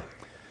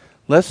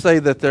 Let's say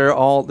that they're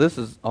all, this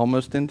is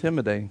almost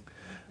intimidating.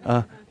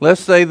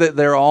 Let's say that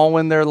they're all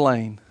in their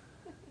lane.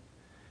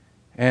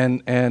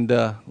 And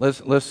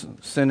let's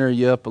center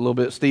you up a little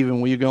bit.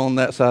 Stephen, will you go on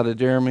that side of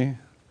Jeremy?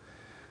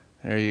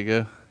 There you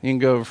go. You can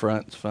go over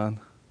front. It's fine.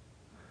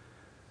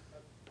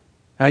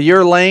 Now,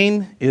 your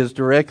lane is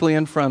directly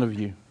in front of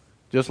you,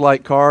 just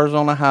like cars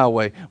on a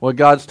highway. What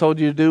God's told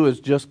you to do is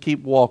just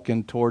keep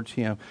walking towards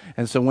Him.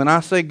 And so when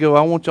I say go,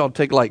 I want y'all to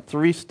take like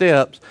 3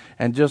 steps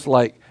and just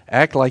like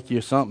act like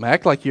you're something.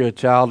 Act like you're a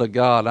child of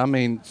God. I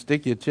mean,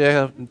 stick your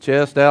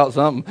chest out,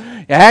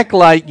 something. Act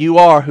like you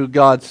are who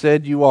God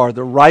said you are,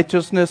 the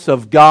righteousness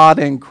of God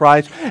in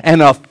Christ,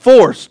 and a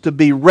force to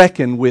be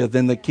reckoned with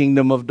in the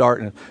kingdom of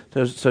darkness.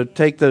 So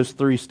take those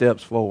 3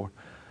 steps forward.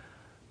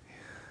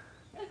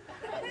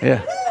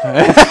 Yeah.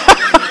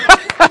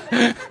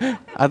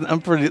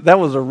 I'm pretty. That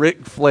was a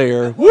Ric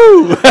Flair.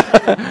 Woo! All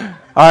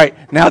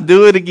right, now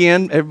do it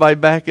again. Everybody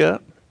back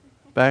up.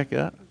 Back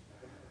up.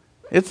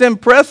 It's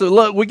impressive.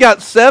 Look, we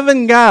got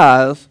 7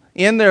 guys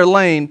in their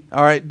lane.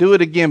 All right, do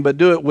it again, but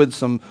do it with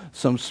some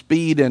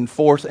speed and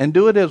force, and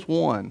do it as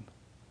one.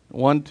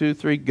 1, 2,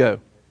 3,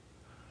 go.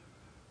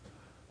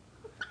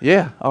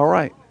 Yeah, all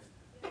right.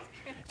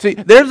 See,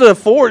 there's a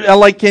force.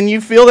 Like, can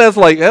you feel that? It's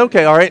like,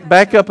 okay, all right,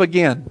 back up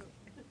again.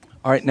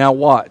 All right, now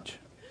watch.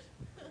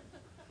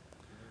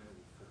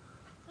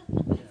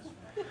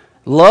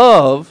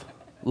 Love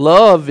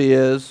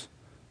is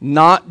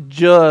not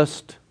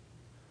just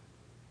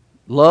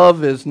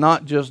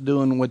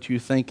doing what you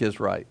think is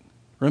right.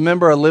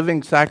 Remember, a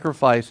living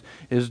sacrifice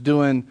is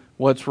doing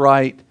what's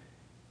right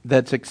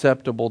that's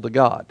acceptable to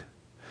God.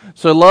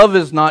 So love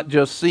is not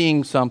just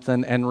seeing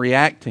something and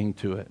reacting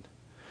to it.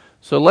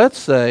 So let's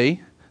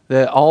say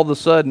that all of a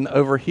sudden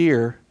over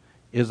here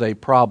is a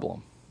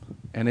problem,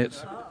 and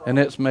it's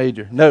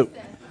major. No,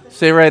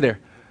 see right there.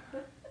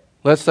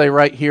 Let's say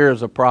right here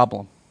is a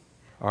problem,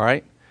 all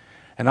right?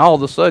 And all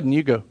of a sudden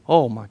you go,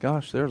 oh my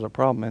gosh, there's a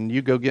problem. And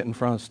you go get in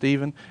front of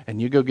Stephen,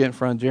 and you go get in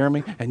front of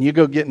Jeremy, and you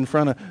go get in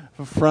front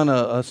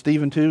of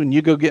Stephen too, and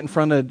you go get in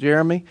front of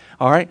Jeremy,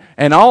 all right?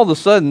 And all of a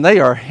sudden they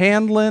are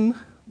handling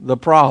the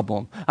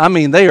problem. I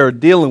mean, they are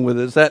dealing with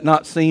it. Does that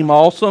not seem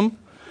awesome?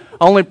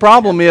 Only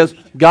problem is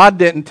God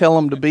didn't tell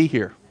them to be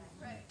here.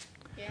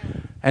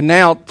 And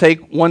now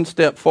take one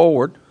step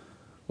forward.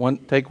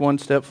 Take one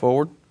step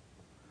forward.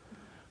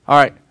 All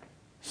right.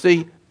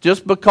 See,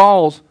 just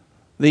because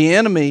the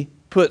enemy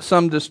put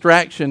some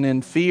distraction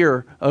and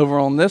fear over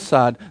on this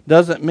side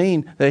doesn't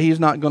mean that he's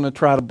not going to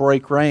try to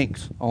break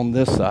ranks on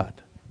this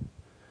side.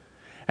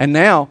 And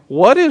now,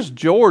 what is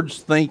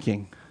George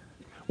thinking?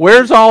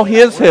 Where's all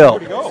his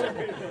help?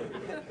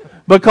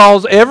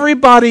 Because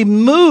everybody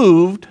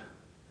moved,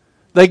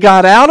 they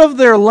got out of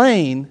their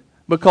lane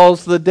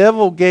because the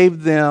devil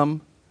gave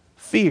them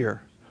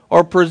fear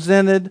or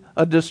presented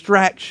a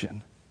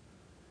distraction.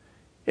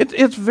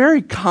 It's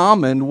very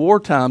common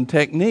wartime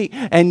technique,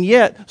 and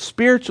yet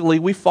spiritually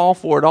we fall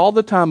for it all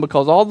the time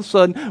because all of a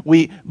sudden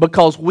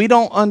because we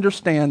don't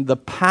understand the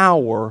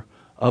power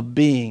of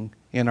being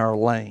in our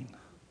lane.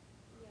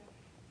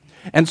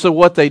 And so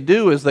what they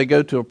do is they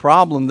go to a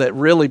problem that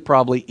really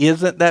probably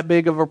isn't that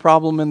big of a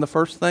problem in the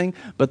first thing,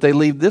 but they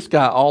leave this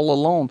guy all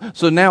alone.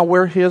 So now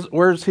where's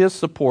his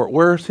support?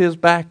 Where's his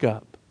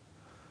backup?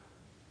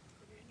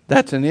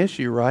 That's an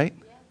issue, right?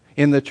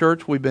 In the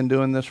church, we've been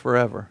doing this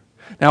forever.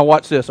 Now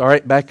watch this. All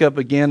right, back up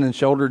again and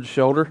shoulder to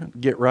shoulder.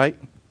 Get right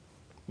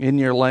in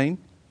your lane.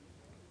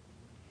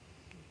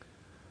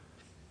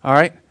 All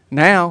right,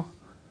 now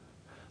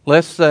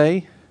let's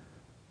say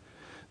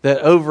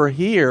that over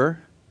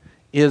here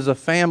is a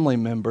family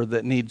member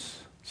that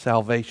needs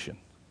salvation.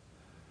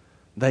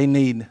 They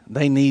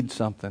need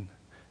something.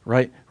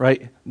 Right?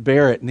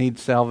 Barrett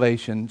needs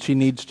salvation. She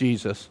needs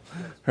Jesus.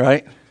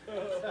 Right?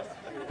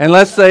 And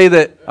let's say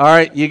that, all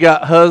right, you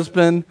got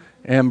husband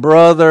and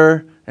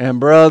brother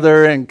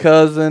and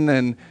cousin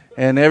and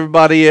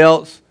everybody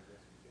else,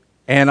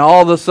 and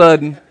all of a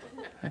sudden,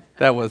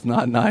 that was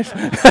not nice.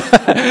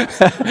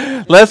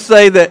 Let's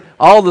say that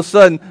all of a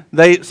sudden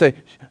they say,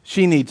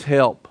 she needs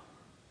help.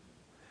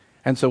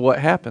 And so what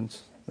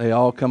happens? They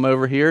all come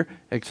over here,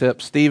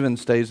 except Stephen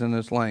stays in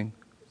his lane.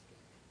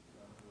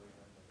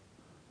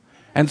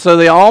 And so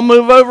they all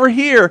move over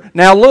here.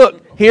 Now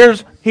look,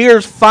 here's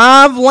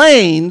 5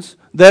 lanes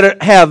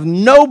that have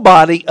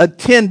nobody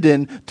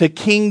attending to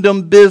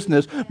kingdom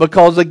business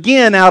because,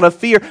 again, out of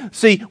fear.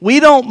 See, we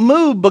don't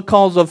move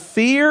because of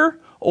fear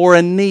or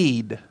a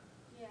need.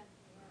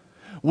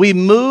 We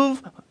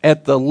move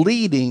at the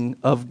leading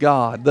of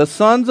God. The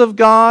sons of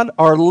God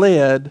are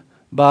led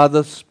by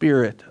the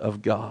Spirit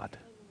of God.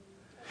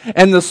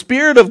 And the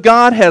Spirit of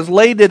God has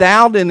laid it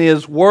out in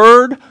His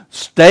Word.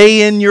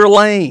 Stay in your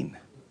lane.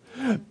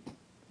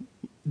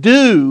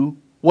 Do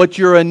what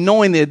you're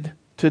anointed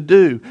to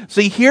do.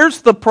 See,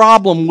 here's the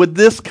problem with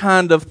this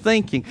kind of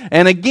thinking.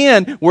 And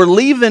again, we're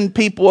leaving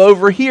people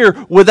over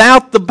here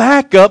without the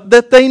backup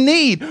that they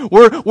need.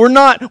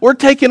 We're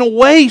taking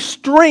away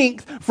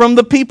strength from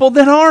the people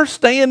that are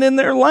staying in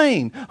their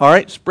lane. All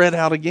right, spread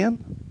out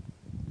again.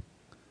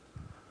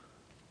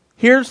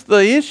 Here's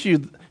the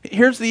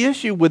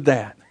issue with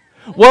that.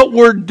 What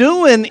we're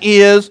doing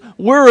is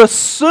we're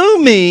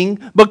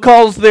assuming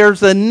because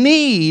there's a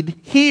need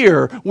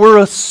here, we're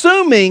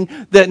assuming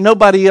that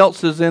nobody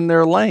else is in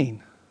their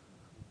lane.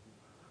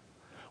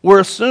 We're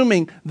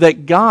assuming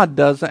that God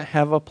doesn't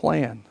have a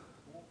plan.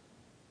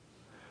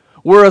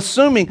 We're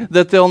assuming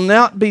that there'll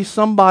not be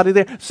somebody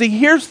there. See,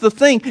 here's the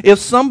thing. If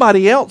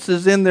somebody else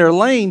is in their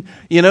lane,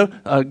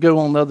 go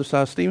on the other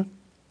side, Stephen.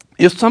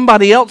 If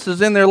somebody else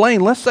is in their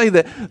lane, let's say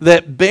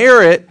that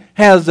Barrett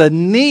has a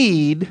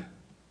need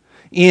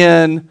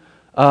in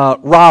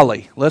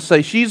Raleigh. Let's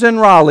say she's in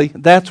Raleigh.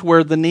 That's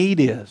where the need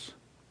is.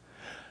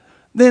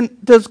 Then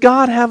does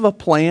God have a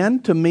plan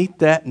to meet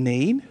that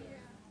need?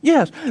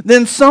 Yes.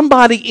 Then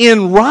somebody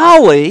in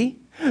Raleigh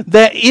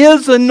that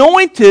is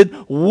anointed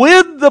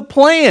with the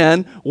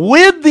plan,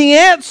 with the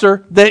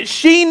answer that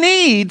she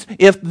needs,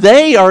 if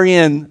they are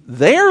in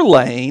their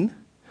lane,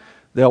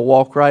 they'll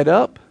walk right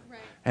up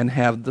and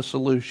have the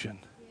solution.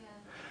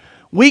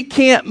 We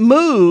can't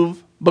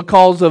move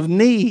because of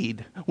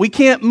need. We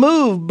can't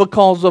move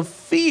because of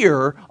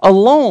fear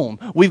alone.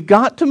 We've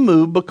got to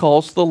move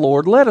because the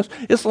Lord led us.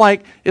 It's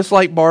like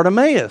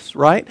Bartimaeus,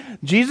 right?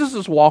 Jesus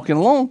is walking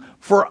along.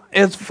 For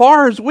as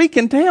far as we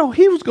can tell,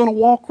 he was going to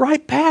walk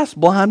right past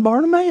blind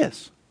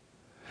Bartimaeus.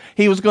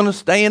 He was going to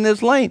stay in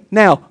his lane.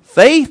 Now,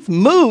 faith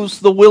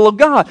moves the will of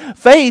God.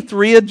 Faith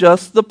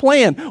readjusts the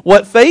plan.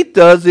 What faith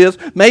does is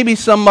maybe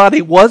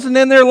somebody wasn't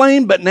in their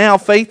lane, but now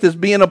faith is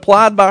being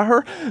applied by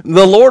her.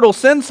 The Lord will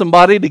send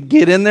somebody to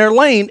get in their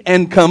lane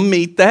and come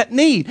meet that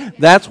need.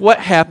 That's what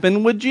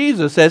happened with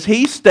Jesus. As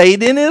he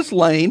stayed in his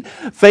lane,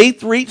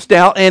 faith reached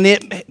out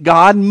and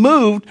God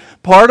moved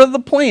part of the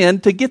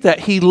plan to get that.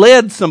 He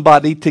led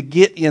somebody to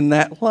get in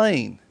that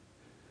lane.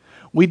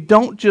 We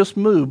don't just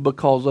move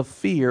because of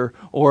fear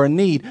or a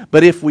need.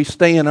 But if we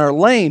stay in our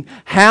lane,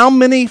 how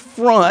many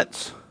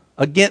fronts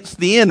against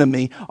the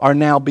enemy are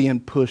now being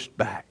pushed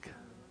back?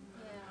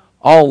 Yeah.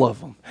 All of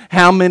them.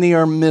 How many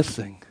are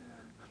missing?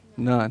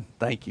 None.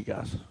 Thank you,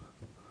 guys.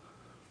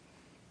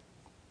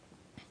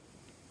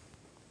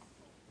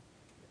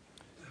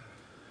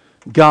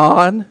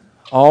 God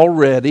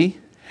already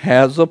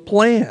has a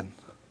plan.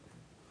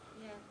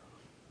 Yeah.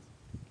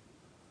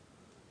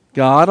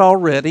 God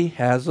already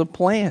has a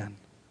plan.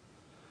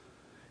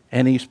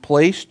 And he's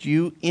placed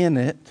you in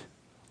it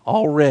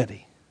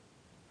already.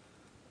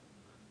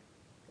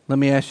 Let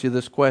me ask you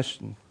this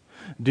question.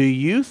 Do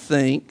you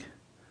think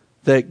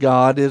that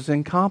God is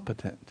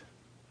incompetent?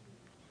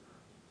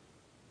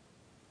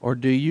 Or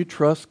do you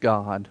trust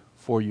God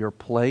for your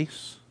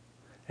place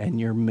and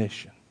your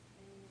mission?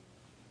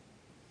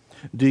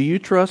 Do you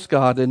trust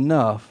God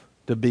enough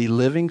to be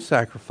living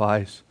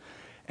sacrifice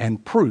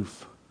and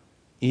proof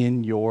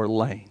in your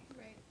lane?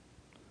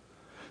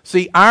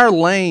 See, our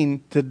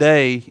lane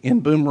today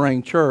in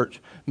Boomerang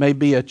Church may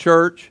be a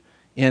church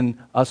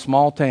in a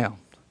small town.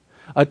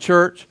 A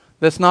church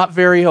that's not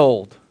very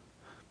old,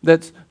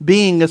 that's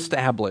being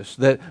established,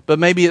 but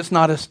maybe it's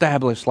not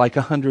established like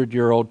a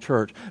 100-year-old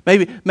church.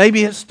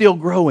 Maybe it's still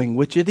growing,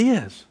 which it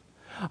is.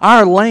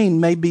 Our lane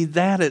may be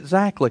that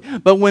exactly.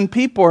 But when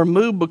people are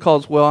moved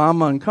because, well,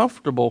 I'm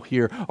uncomfortable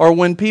here, or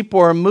when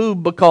people are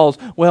moved because,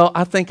 well,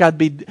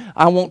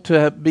 I want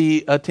to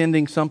be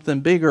attending something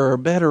bigger or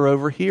better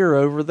over here,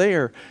 over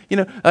there.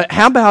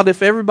 How about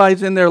if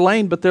everybody's in their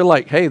lane, but they're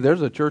like, hey,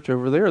 there's a church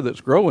over there that's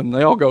growing.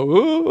 They all go,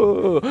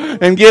 ooh,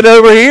 and get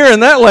over here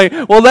in that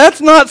lane. Well, that's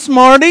not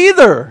smart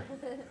either.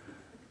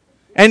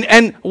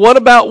 And what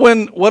about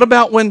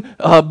when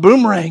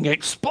Boomerang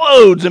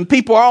explodes and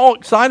people are all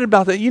excited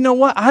about that? You know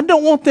what? I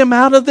don't want them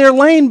out of their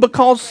lane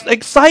because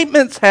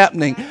excitement's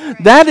happening.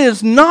 That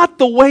is not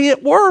the way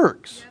it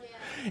works.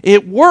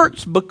 It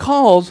works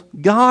because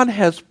God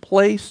has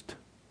placed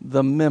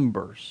the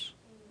members.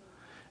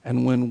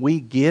 And when we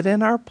get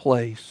in our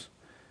place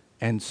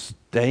and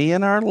stay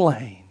in our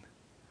lane,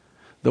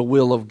 the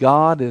will of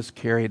God is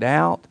carried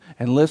out.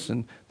 And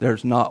listen,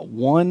 there's not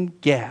one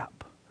gap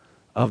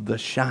of the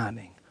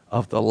shining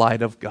of the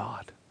light of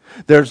God.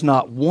 There's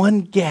not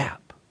one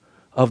gap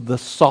of the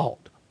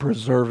salt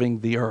preserving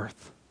the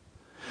earth.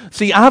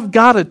 See, I've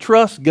got to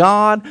trust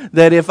God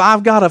that if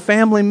I've got a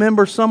family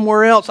member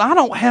somewhere else, I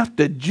don't have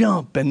to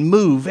jump and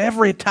move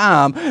every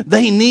time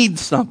they need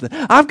something.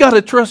 I've got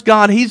to trust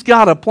God. He's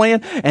got a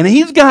plan, and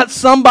He's got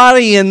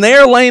somebody in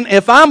their lane.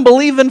 If I'm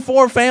believing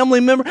for a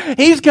family member,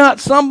 He's got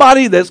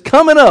somebody that's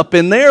coming up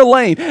in their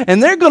lane,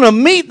 and they're going to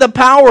meet the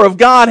power of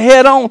God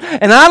head on,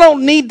 and I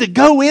don't need to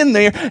go in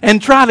there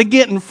and try to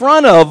get in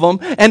front of them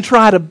and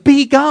try to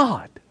be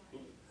God.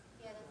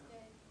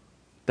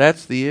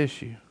 That's the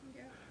issue.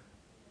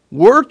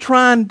 We're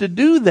trying to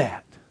do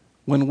that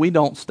when we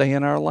don't stay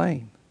in our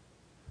lane.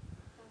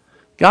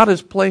 God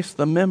has placed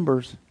the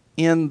members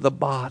in the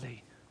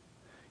body.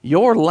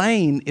 Your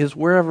lane is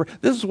wherever.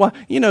 This is why,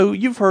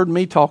 you've heard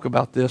me talk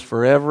about this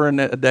forever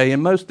and a day.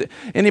 And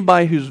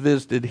anybody who's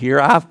visited here,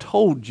 I've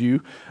told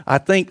you, I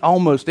think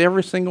almost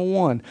every single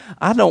one,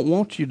 I don't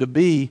want you to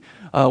be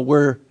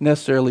where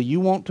necessarily you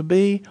want to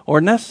be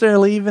or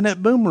necessarily even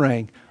at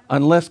Boomerang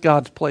unless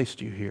God's placed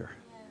you here.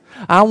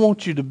 I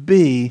want you to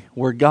be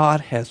where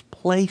God has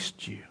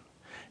placed you.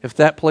 If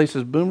that place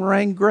is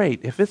Boomerang, great.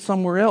 If it's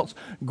somewhere else,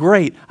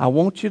 great. I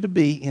want you to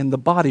be in the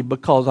body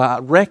because I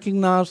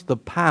recognize the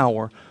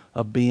power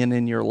of being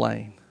in your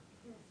lane.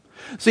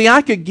 See,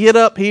 I could get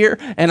up here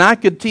and I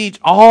could teach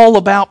all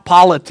about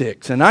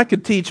politics, and I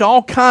could teach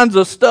all kinds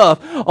of stuff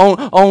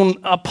on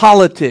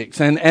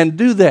politics and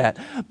do that.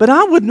 But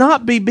I would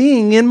not be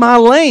being in my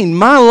lane.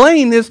 My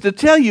lane is to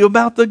tell you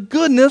about the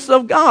goodness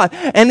of God.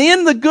 And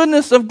in the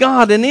goodness of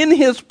God and in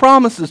His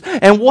promises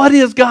and what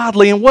is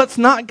godly and what's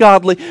not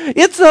godly,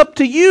 it's up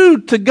to you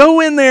to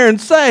go in there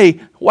and say,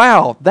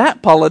 wow,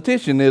 that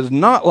politician is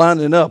not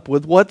lining up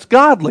with what's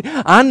godly.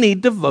 I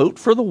need to vote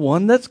for the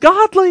one that's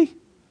godly.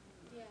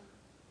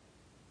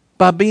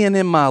 By being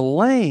in my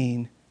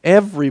lane,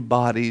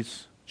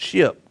 everybody's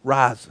ship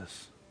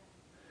rises.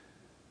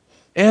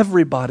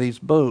 Everybody's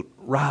boat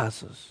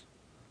rises.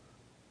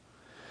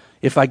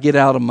 If I get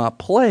out of my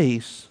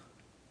place,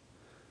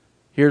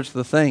 here's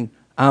the thing.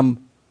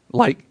 I'm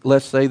like,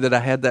 let's say that I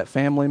had that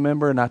family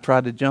member and I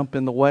tried to jump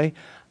in the way.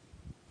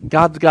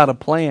 God's got a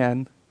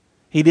plan.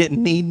 He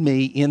didn't need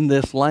me in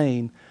this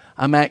lane.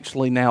 I'm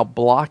actually now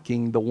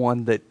blocking the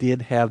one that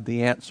did have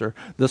the answer,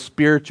 the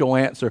spiritual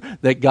answer,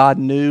 that God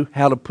knew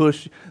how to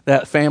push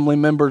that family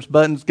member's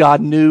buttons. God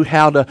knew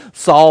how to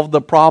solve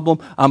the problem.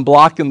 I'm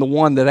blocking the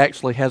one that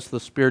actually has the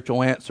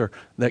spiritual answer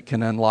that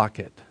can unlock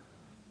it.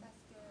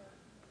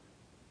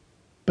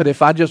 But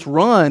if I just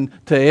run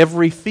to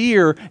every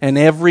fear and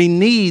every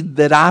need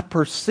that I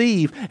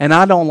perceive, and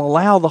I don't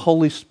allow the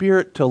Holy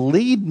Spirit to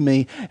lead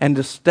me and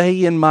to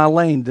stay in my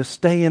lane, to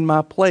stay in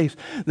my place,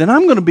 then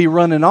I'm going to be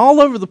running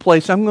all over the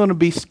place. I'm going to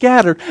be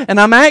scattered, and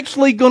I'm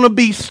actually going to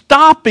be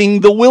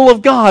stopping the will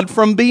of God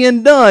from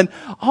being done,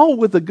 all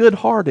with a good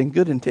heart and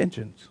good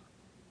intentions,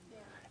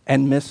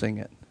 and missing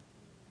it.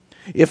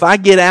 If I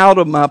get out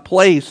of my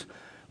place,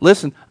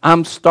 listen,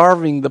 I'm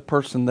starving the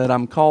person that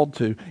I'm called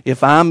to.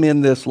 If I'm in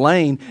this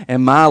lane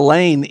and my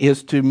lane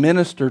is to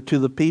minister to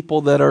the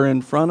people that are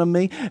in front of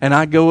me, and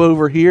I go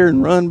over here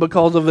and run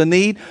because of a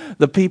need,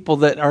 the people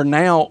that are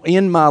now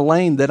in my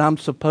lane that I'm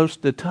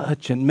supposed to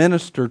touch and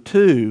minister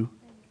to,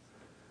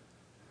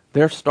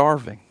 they're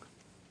starving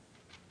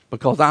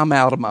because I'm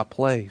out of my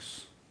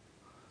place.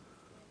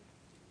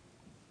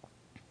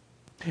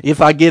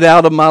 If I get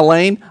out of my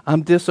lane,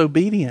 I'm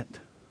disobedient.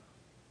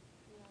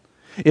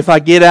 If I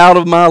get out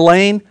of my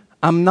lane,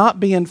 I'm not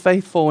being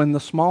faithful in the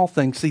small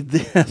things. See,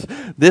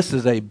 this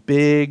is a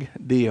big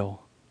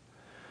deal.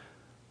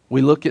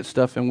 We look at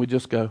stuff and we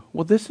just go,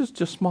 well, this is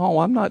just small.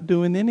 I'm not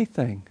doing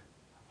anything.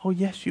 Oh,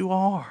 yes, you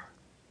are.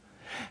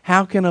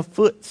 How can a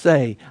foot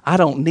say, I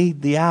don't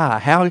need the eye?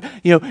 How,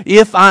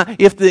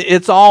 if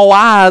it's all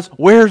eyes,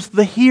 where's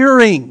the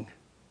hearing?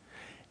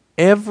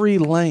 Every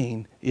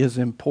lane is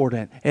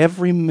important.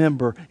 Every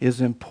member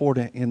is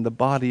important in the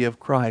body of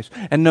Christ.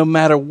 And no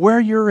matter where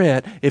you're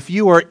at, if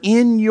you are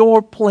in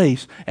your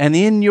place and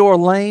in your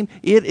lane,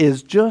 it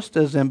is just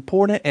as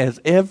important as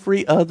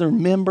every other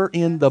member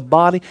in the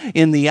body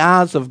in the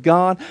eyes of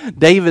God.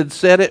 David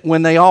said it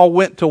when they all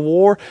went to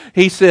war.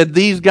 He said,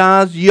 these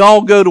guys,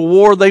 y'all go to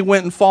war. They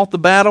went and fought the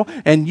battle,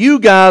 and you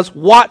guys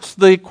watched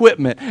the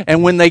equipment.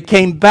 And when they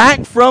came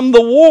back from the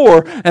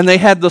war and they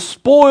had the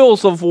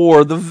spoils of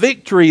war, the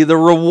victory, the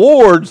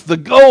rewards,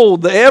 the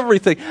gold, the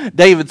everything,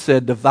 David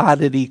said,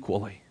 divide it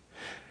equally.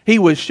 He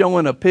was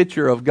showing a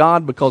picture of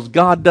God because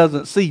God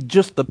doesn't see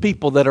just the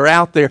people that are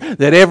out there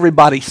that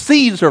everybody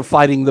sees are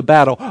fighting the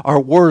battle are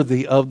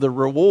worthy of the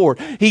reward.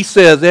 He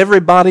says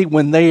everybody,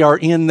 when they are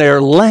in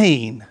their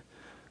lane,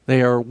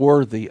 they are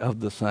worthy of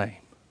the same.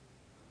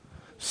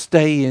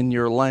 Stay in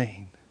your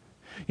lane.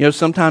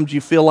 Sometimes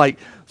you feel like,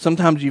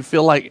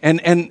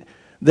 and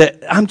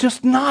that I'm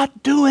just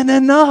not doing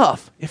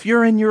enough. If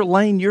you're in your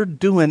lane, you're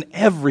doing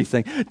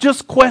everything.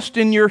 Just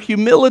question your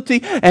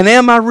humility, and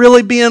am I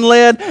really being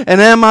led,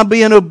 and am I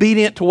being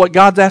obedient to what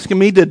God's asking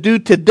me to do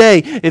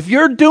today? If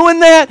you're doing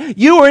that,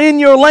 you are in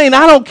your lane.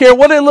 I don't care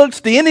what it looks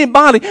to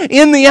anybody.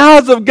 In the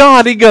eyes of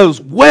God, He goes,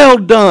 well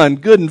done,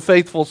 good and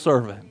faithful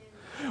servant.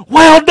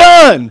 Well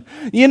done.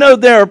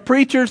 There are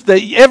preachers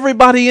that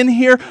everybody in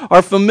here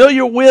are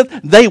familiar with.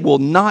 They will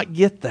not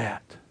get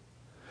that.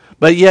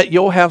 But yet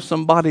you'll have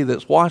somebody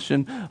that's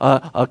washing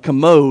a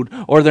commode,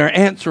 or they're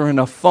answering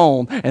a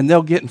phone, and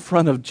they'll get in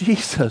front of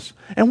Jesus.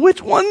 And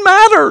which one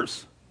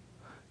matters?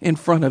 In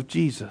front of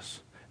Jesus.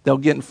 They'll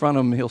get in front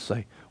of him and He'll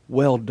say,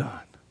 well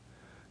done,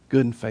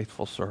 good and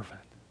faithful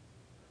servant.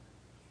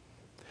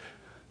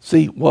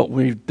 See, what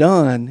we've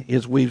done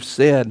is we've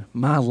said,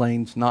 my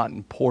lane's not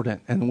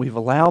important. And we've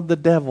allowed the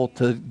devil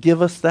to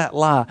give us that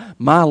lie.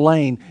 My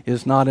lane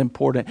is not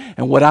important.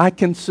 And what I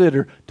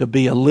consider to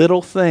be a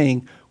little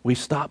thing, we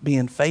stop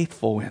being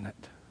faithful in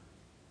it.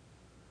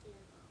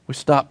 We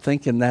stop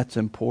thinking that's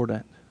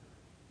important.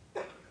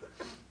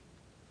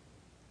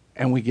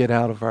 And we get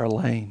out of our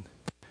lane.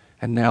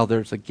 And now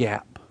there's a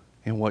gap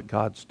in what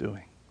God's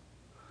doing.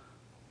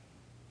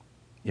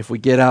 If we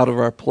get out of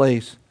our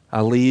place,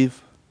 I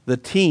leave the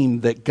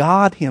team that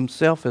God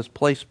Himself has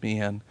placed me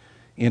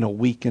in a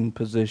weakened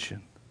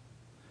position.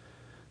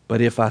 But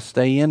if I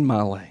stay in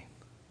my lane,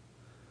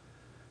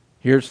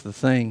 here's the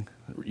thing.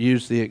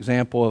 Use the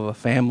example of a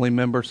family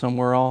member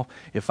somewhere off.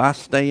 If I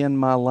stay in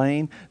my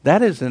lane,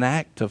 that is an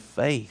act of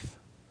faith.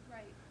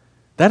 Right.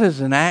 That is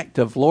an act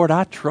of, Lord,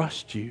 I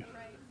trust you.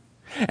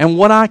 And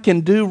what I can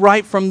do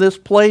right from this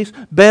place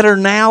better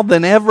now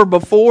than ever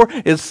before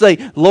is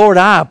say, Lord,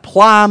 I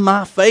apply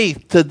my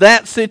faith to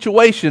that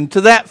situation,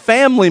 to that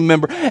family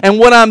member. And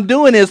what I'm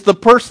doing is the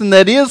person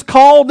that is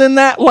called in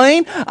that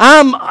lane,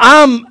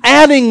 I'm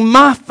adding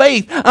my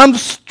faith. I'm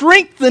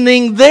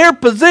strengthening their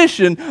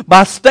position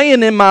by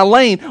staying in my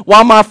lane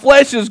while my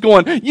flesh is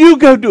going, you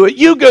go do it,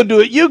 you go do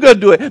it, you go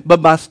do it.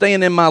 But by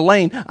staying in my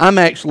lane, I'm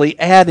actually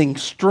adding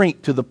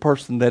strength to the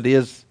person that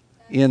is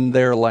in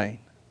their lane.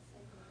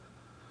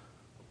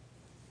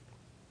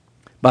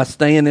 By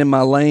staying in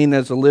my lane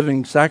as a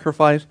living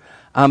sacrifice,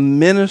 I'm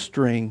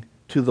ministering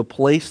to the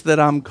place that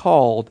I'm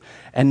called.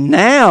 And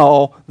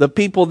now, the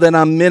people that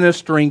I'm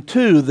ministering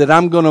to, that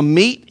I'm going to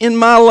meet in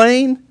my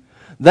lane,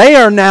 they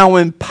are now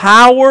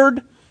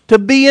empowered to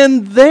be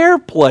in their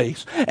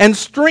place and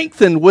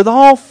strengthened with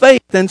all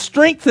faith and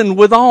strengthened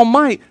with all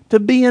might to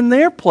be in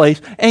their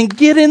place and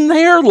get in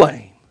their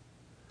lane.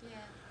 Yeah.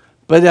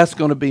 But that's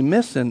going to be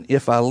missing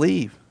if I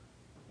leave.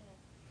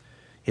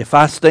 If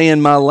I stay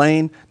in my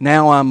lane,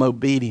 now I'm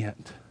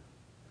obedient.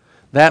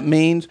 That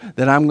means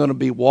that I'm going to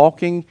be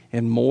walking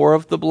in more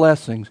of the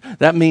blessings.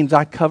 That means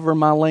I cover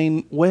my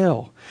lane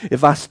well.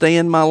 If I stay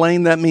in my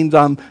lane, that means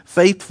I'm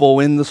faithful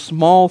in the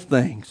small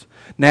things.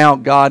 Now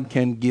God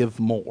can give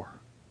more.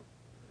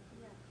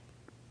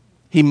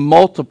 He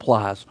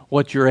multiplies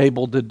what you're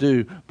able to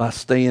do by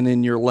staying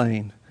in your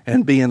lane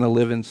and being a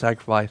living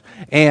sacrifice.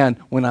 And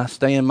when I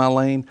stay in my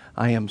lane,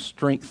 I am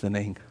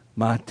strengthening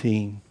my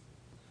team.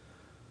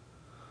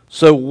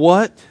 So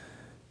what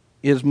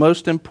is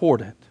most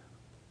important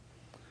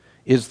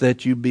is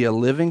that you be a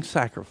living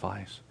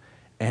sacrifice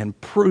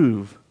and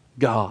prove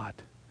God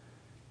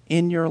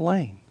in your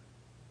lane.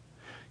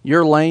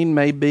 Your lane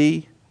may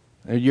be,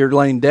 or your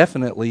lane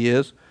definitely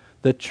is,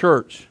 the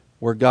church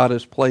where God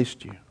has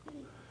placed you.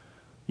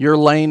 Your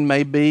lane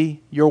may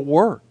be your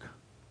work.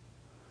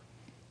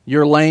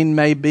 Your lane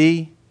may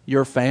be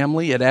your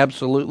family. It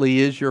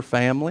absolutely is your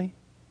family.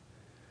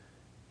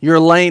 Your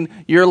lane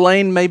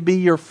may be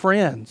your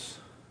friends.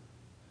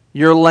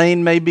 Your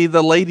lane may be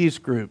the ladies'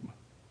 group.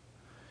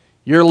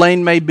 Your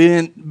lane may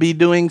be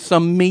doing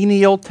some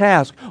menial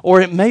task, or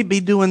it may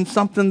be doing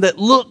something that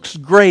looks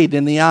great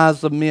in the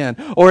eyes of men,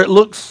 or it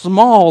looks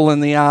small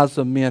in the eyes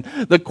of men.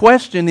 The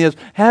question is,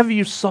 have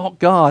you sought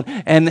God,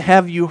 and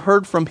have you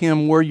heard from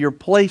Him where your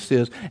place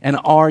is, and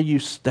are you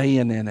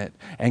staying in it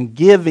and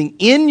giving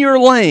in your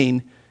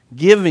lane,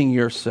 giving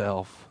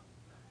yourself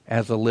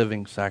as a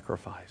living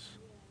sacrifice?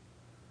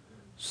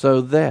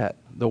 So that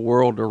the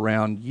world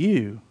around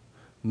you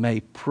may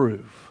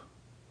prove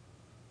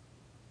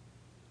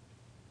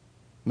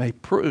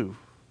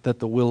that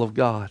the will of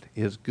God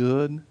is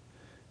good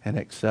and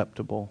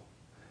acceptable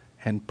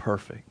and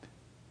perfect.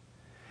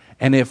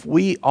 And if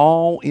we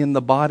all in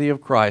the body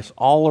of Christ,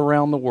 all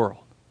around the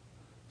world,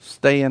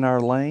 stay in our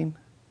lane,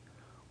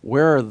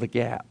 where are the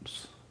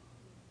gaps?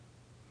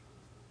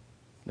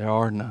 There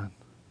are none.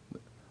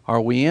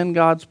 Are we in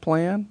God's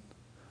plan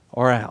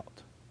or out?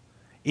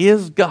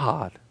 Is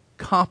God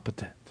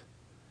competent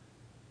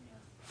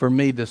for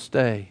me to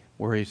stay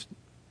where He's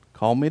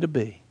called me to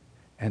be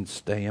and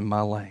stay in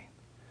my lane?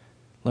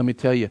 Let me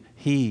tell you,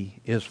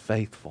 He is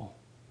faithful.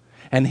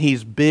 And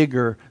He's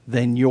bigger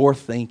than your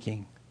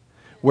thinking.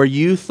 Where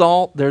you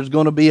thought there's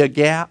going to be a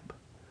gap,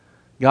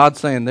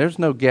 God's saying there's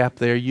no gap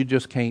there, you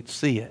just can't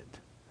see it.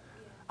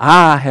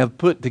 I have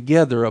put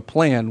together a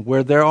plan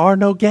where there are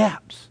no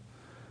gaps.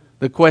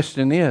 The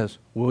question is,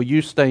 will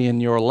you stay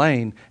in your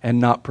lane and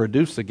not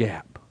produce a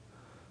gap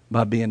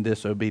by being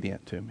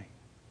disobedient to me?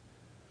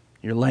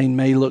 Your lane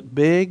may look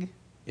big,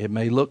 it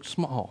may look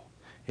small.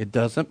 It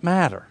doesn't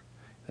matter.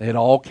 It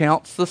all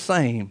counts the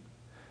same.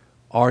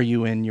 Are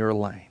you in your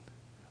lane?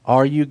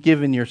 Are you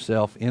giving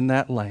yourself in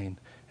that lane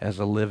as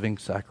a living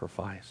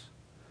sacrifice?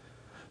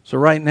 So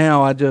right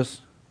now,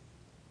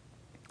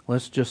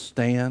 let's just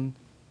stand.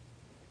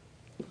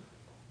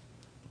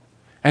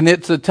 And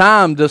it's a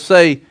time to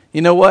say,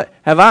 you know what?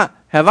 Have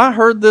I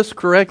heard this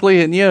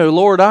correctly? And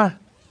Lord, all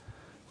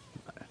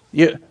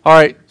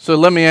right, so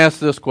let me ask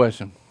this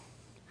question.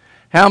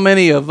 How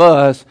many of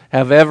us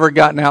have ever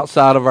gotten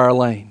outside of our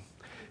lane?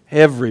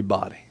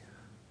 Everybody.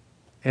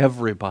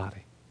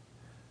 Everybody.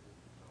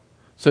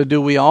 So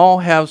do we all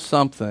have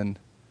something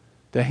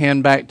to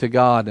hand back to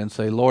God and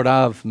say, Lord,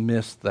 I've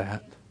missed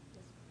that?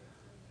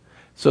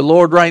 So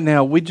Lord, right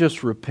now, we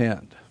just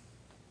repent.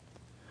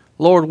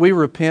 Lord, we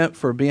repent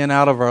for being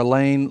out of our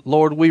lane.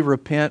 Lord, we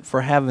repent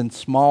for having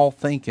small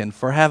thinking,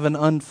 for having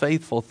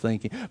unfaithful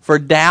thinking, for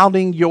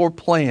doubting your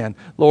plan.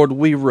 Lord,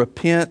 we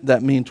repent.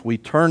 That means we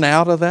turn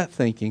out of that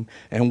thinking,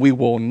 and we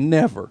will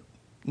never,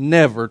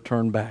 never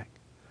turn back.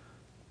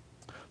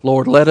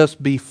 Lord, let us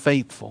be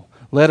faithful.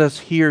 Let us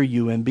hear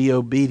you and be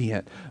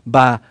obedient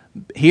by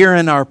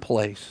hearing our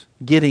place,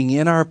 getting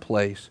in our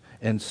place,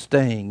 and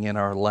staying in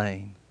our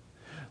lane.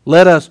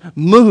 Let us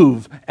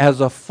move as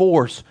a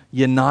force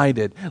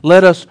united.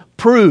 Let us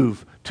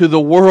prove to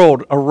the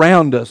world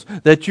around us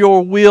that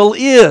your will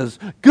is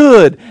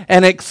good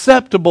and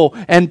acceptable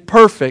and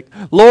perfect.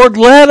 Lord,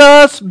 let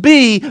us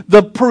be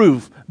the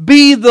proof,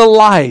 be the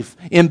life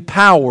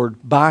empowered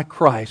by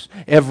Christ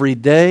every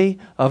day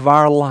of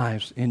our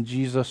lives in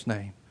Jesus'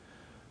 name.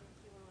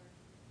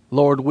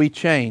 Lord, we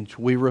change,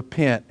 we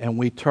repent, and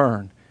we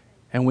turn.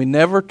 And we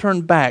never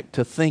turn back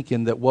to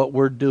thinking that what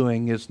we're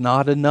doing is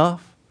not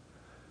enough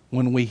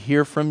when we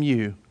hear from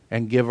you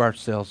and give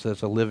ourselves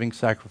as a living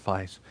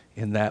sacrifice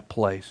in that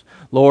place.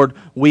 Lord,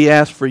 we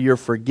ask for your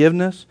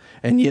forgiveness,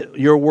 and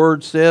your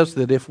word says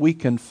that if we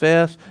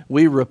confess,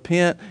 we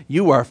repent,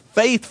 you are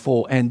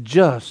faithful and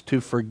just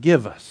to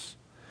forgive us.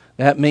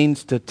 That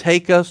means to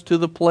take us to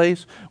the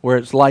place where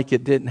it's like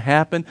it didn't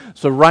happen.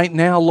 So right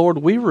now, Lord,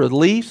 we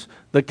release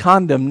the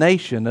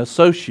condemnation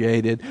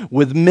associated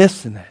with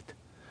missing it.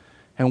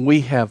 And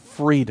we have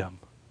freedom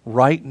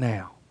right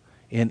now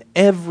in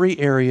every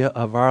area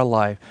of our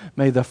life.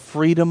 May the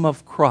freedom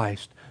of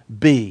Christ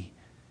be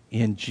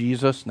in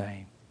Jesus'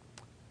 name.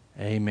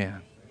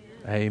 Amen.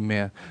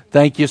 Amen.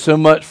 Thank you so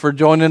much for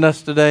joining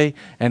us today,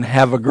 and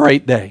have a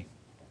great day.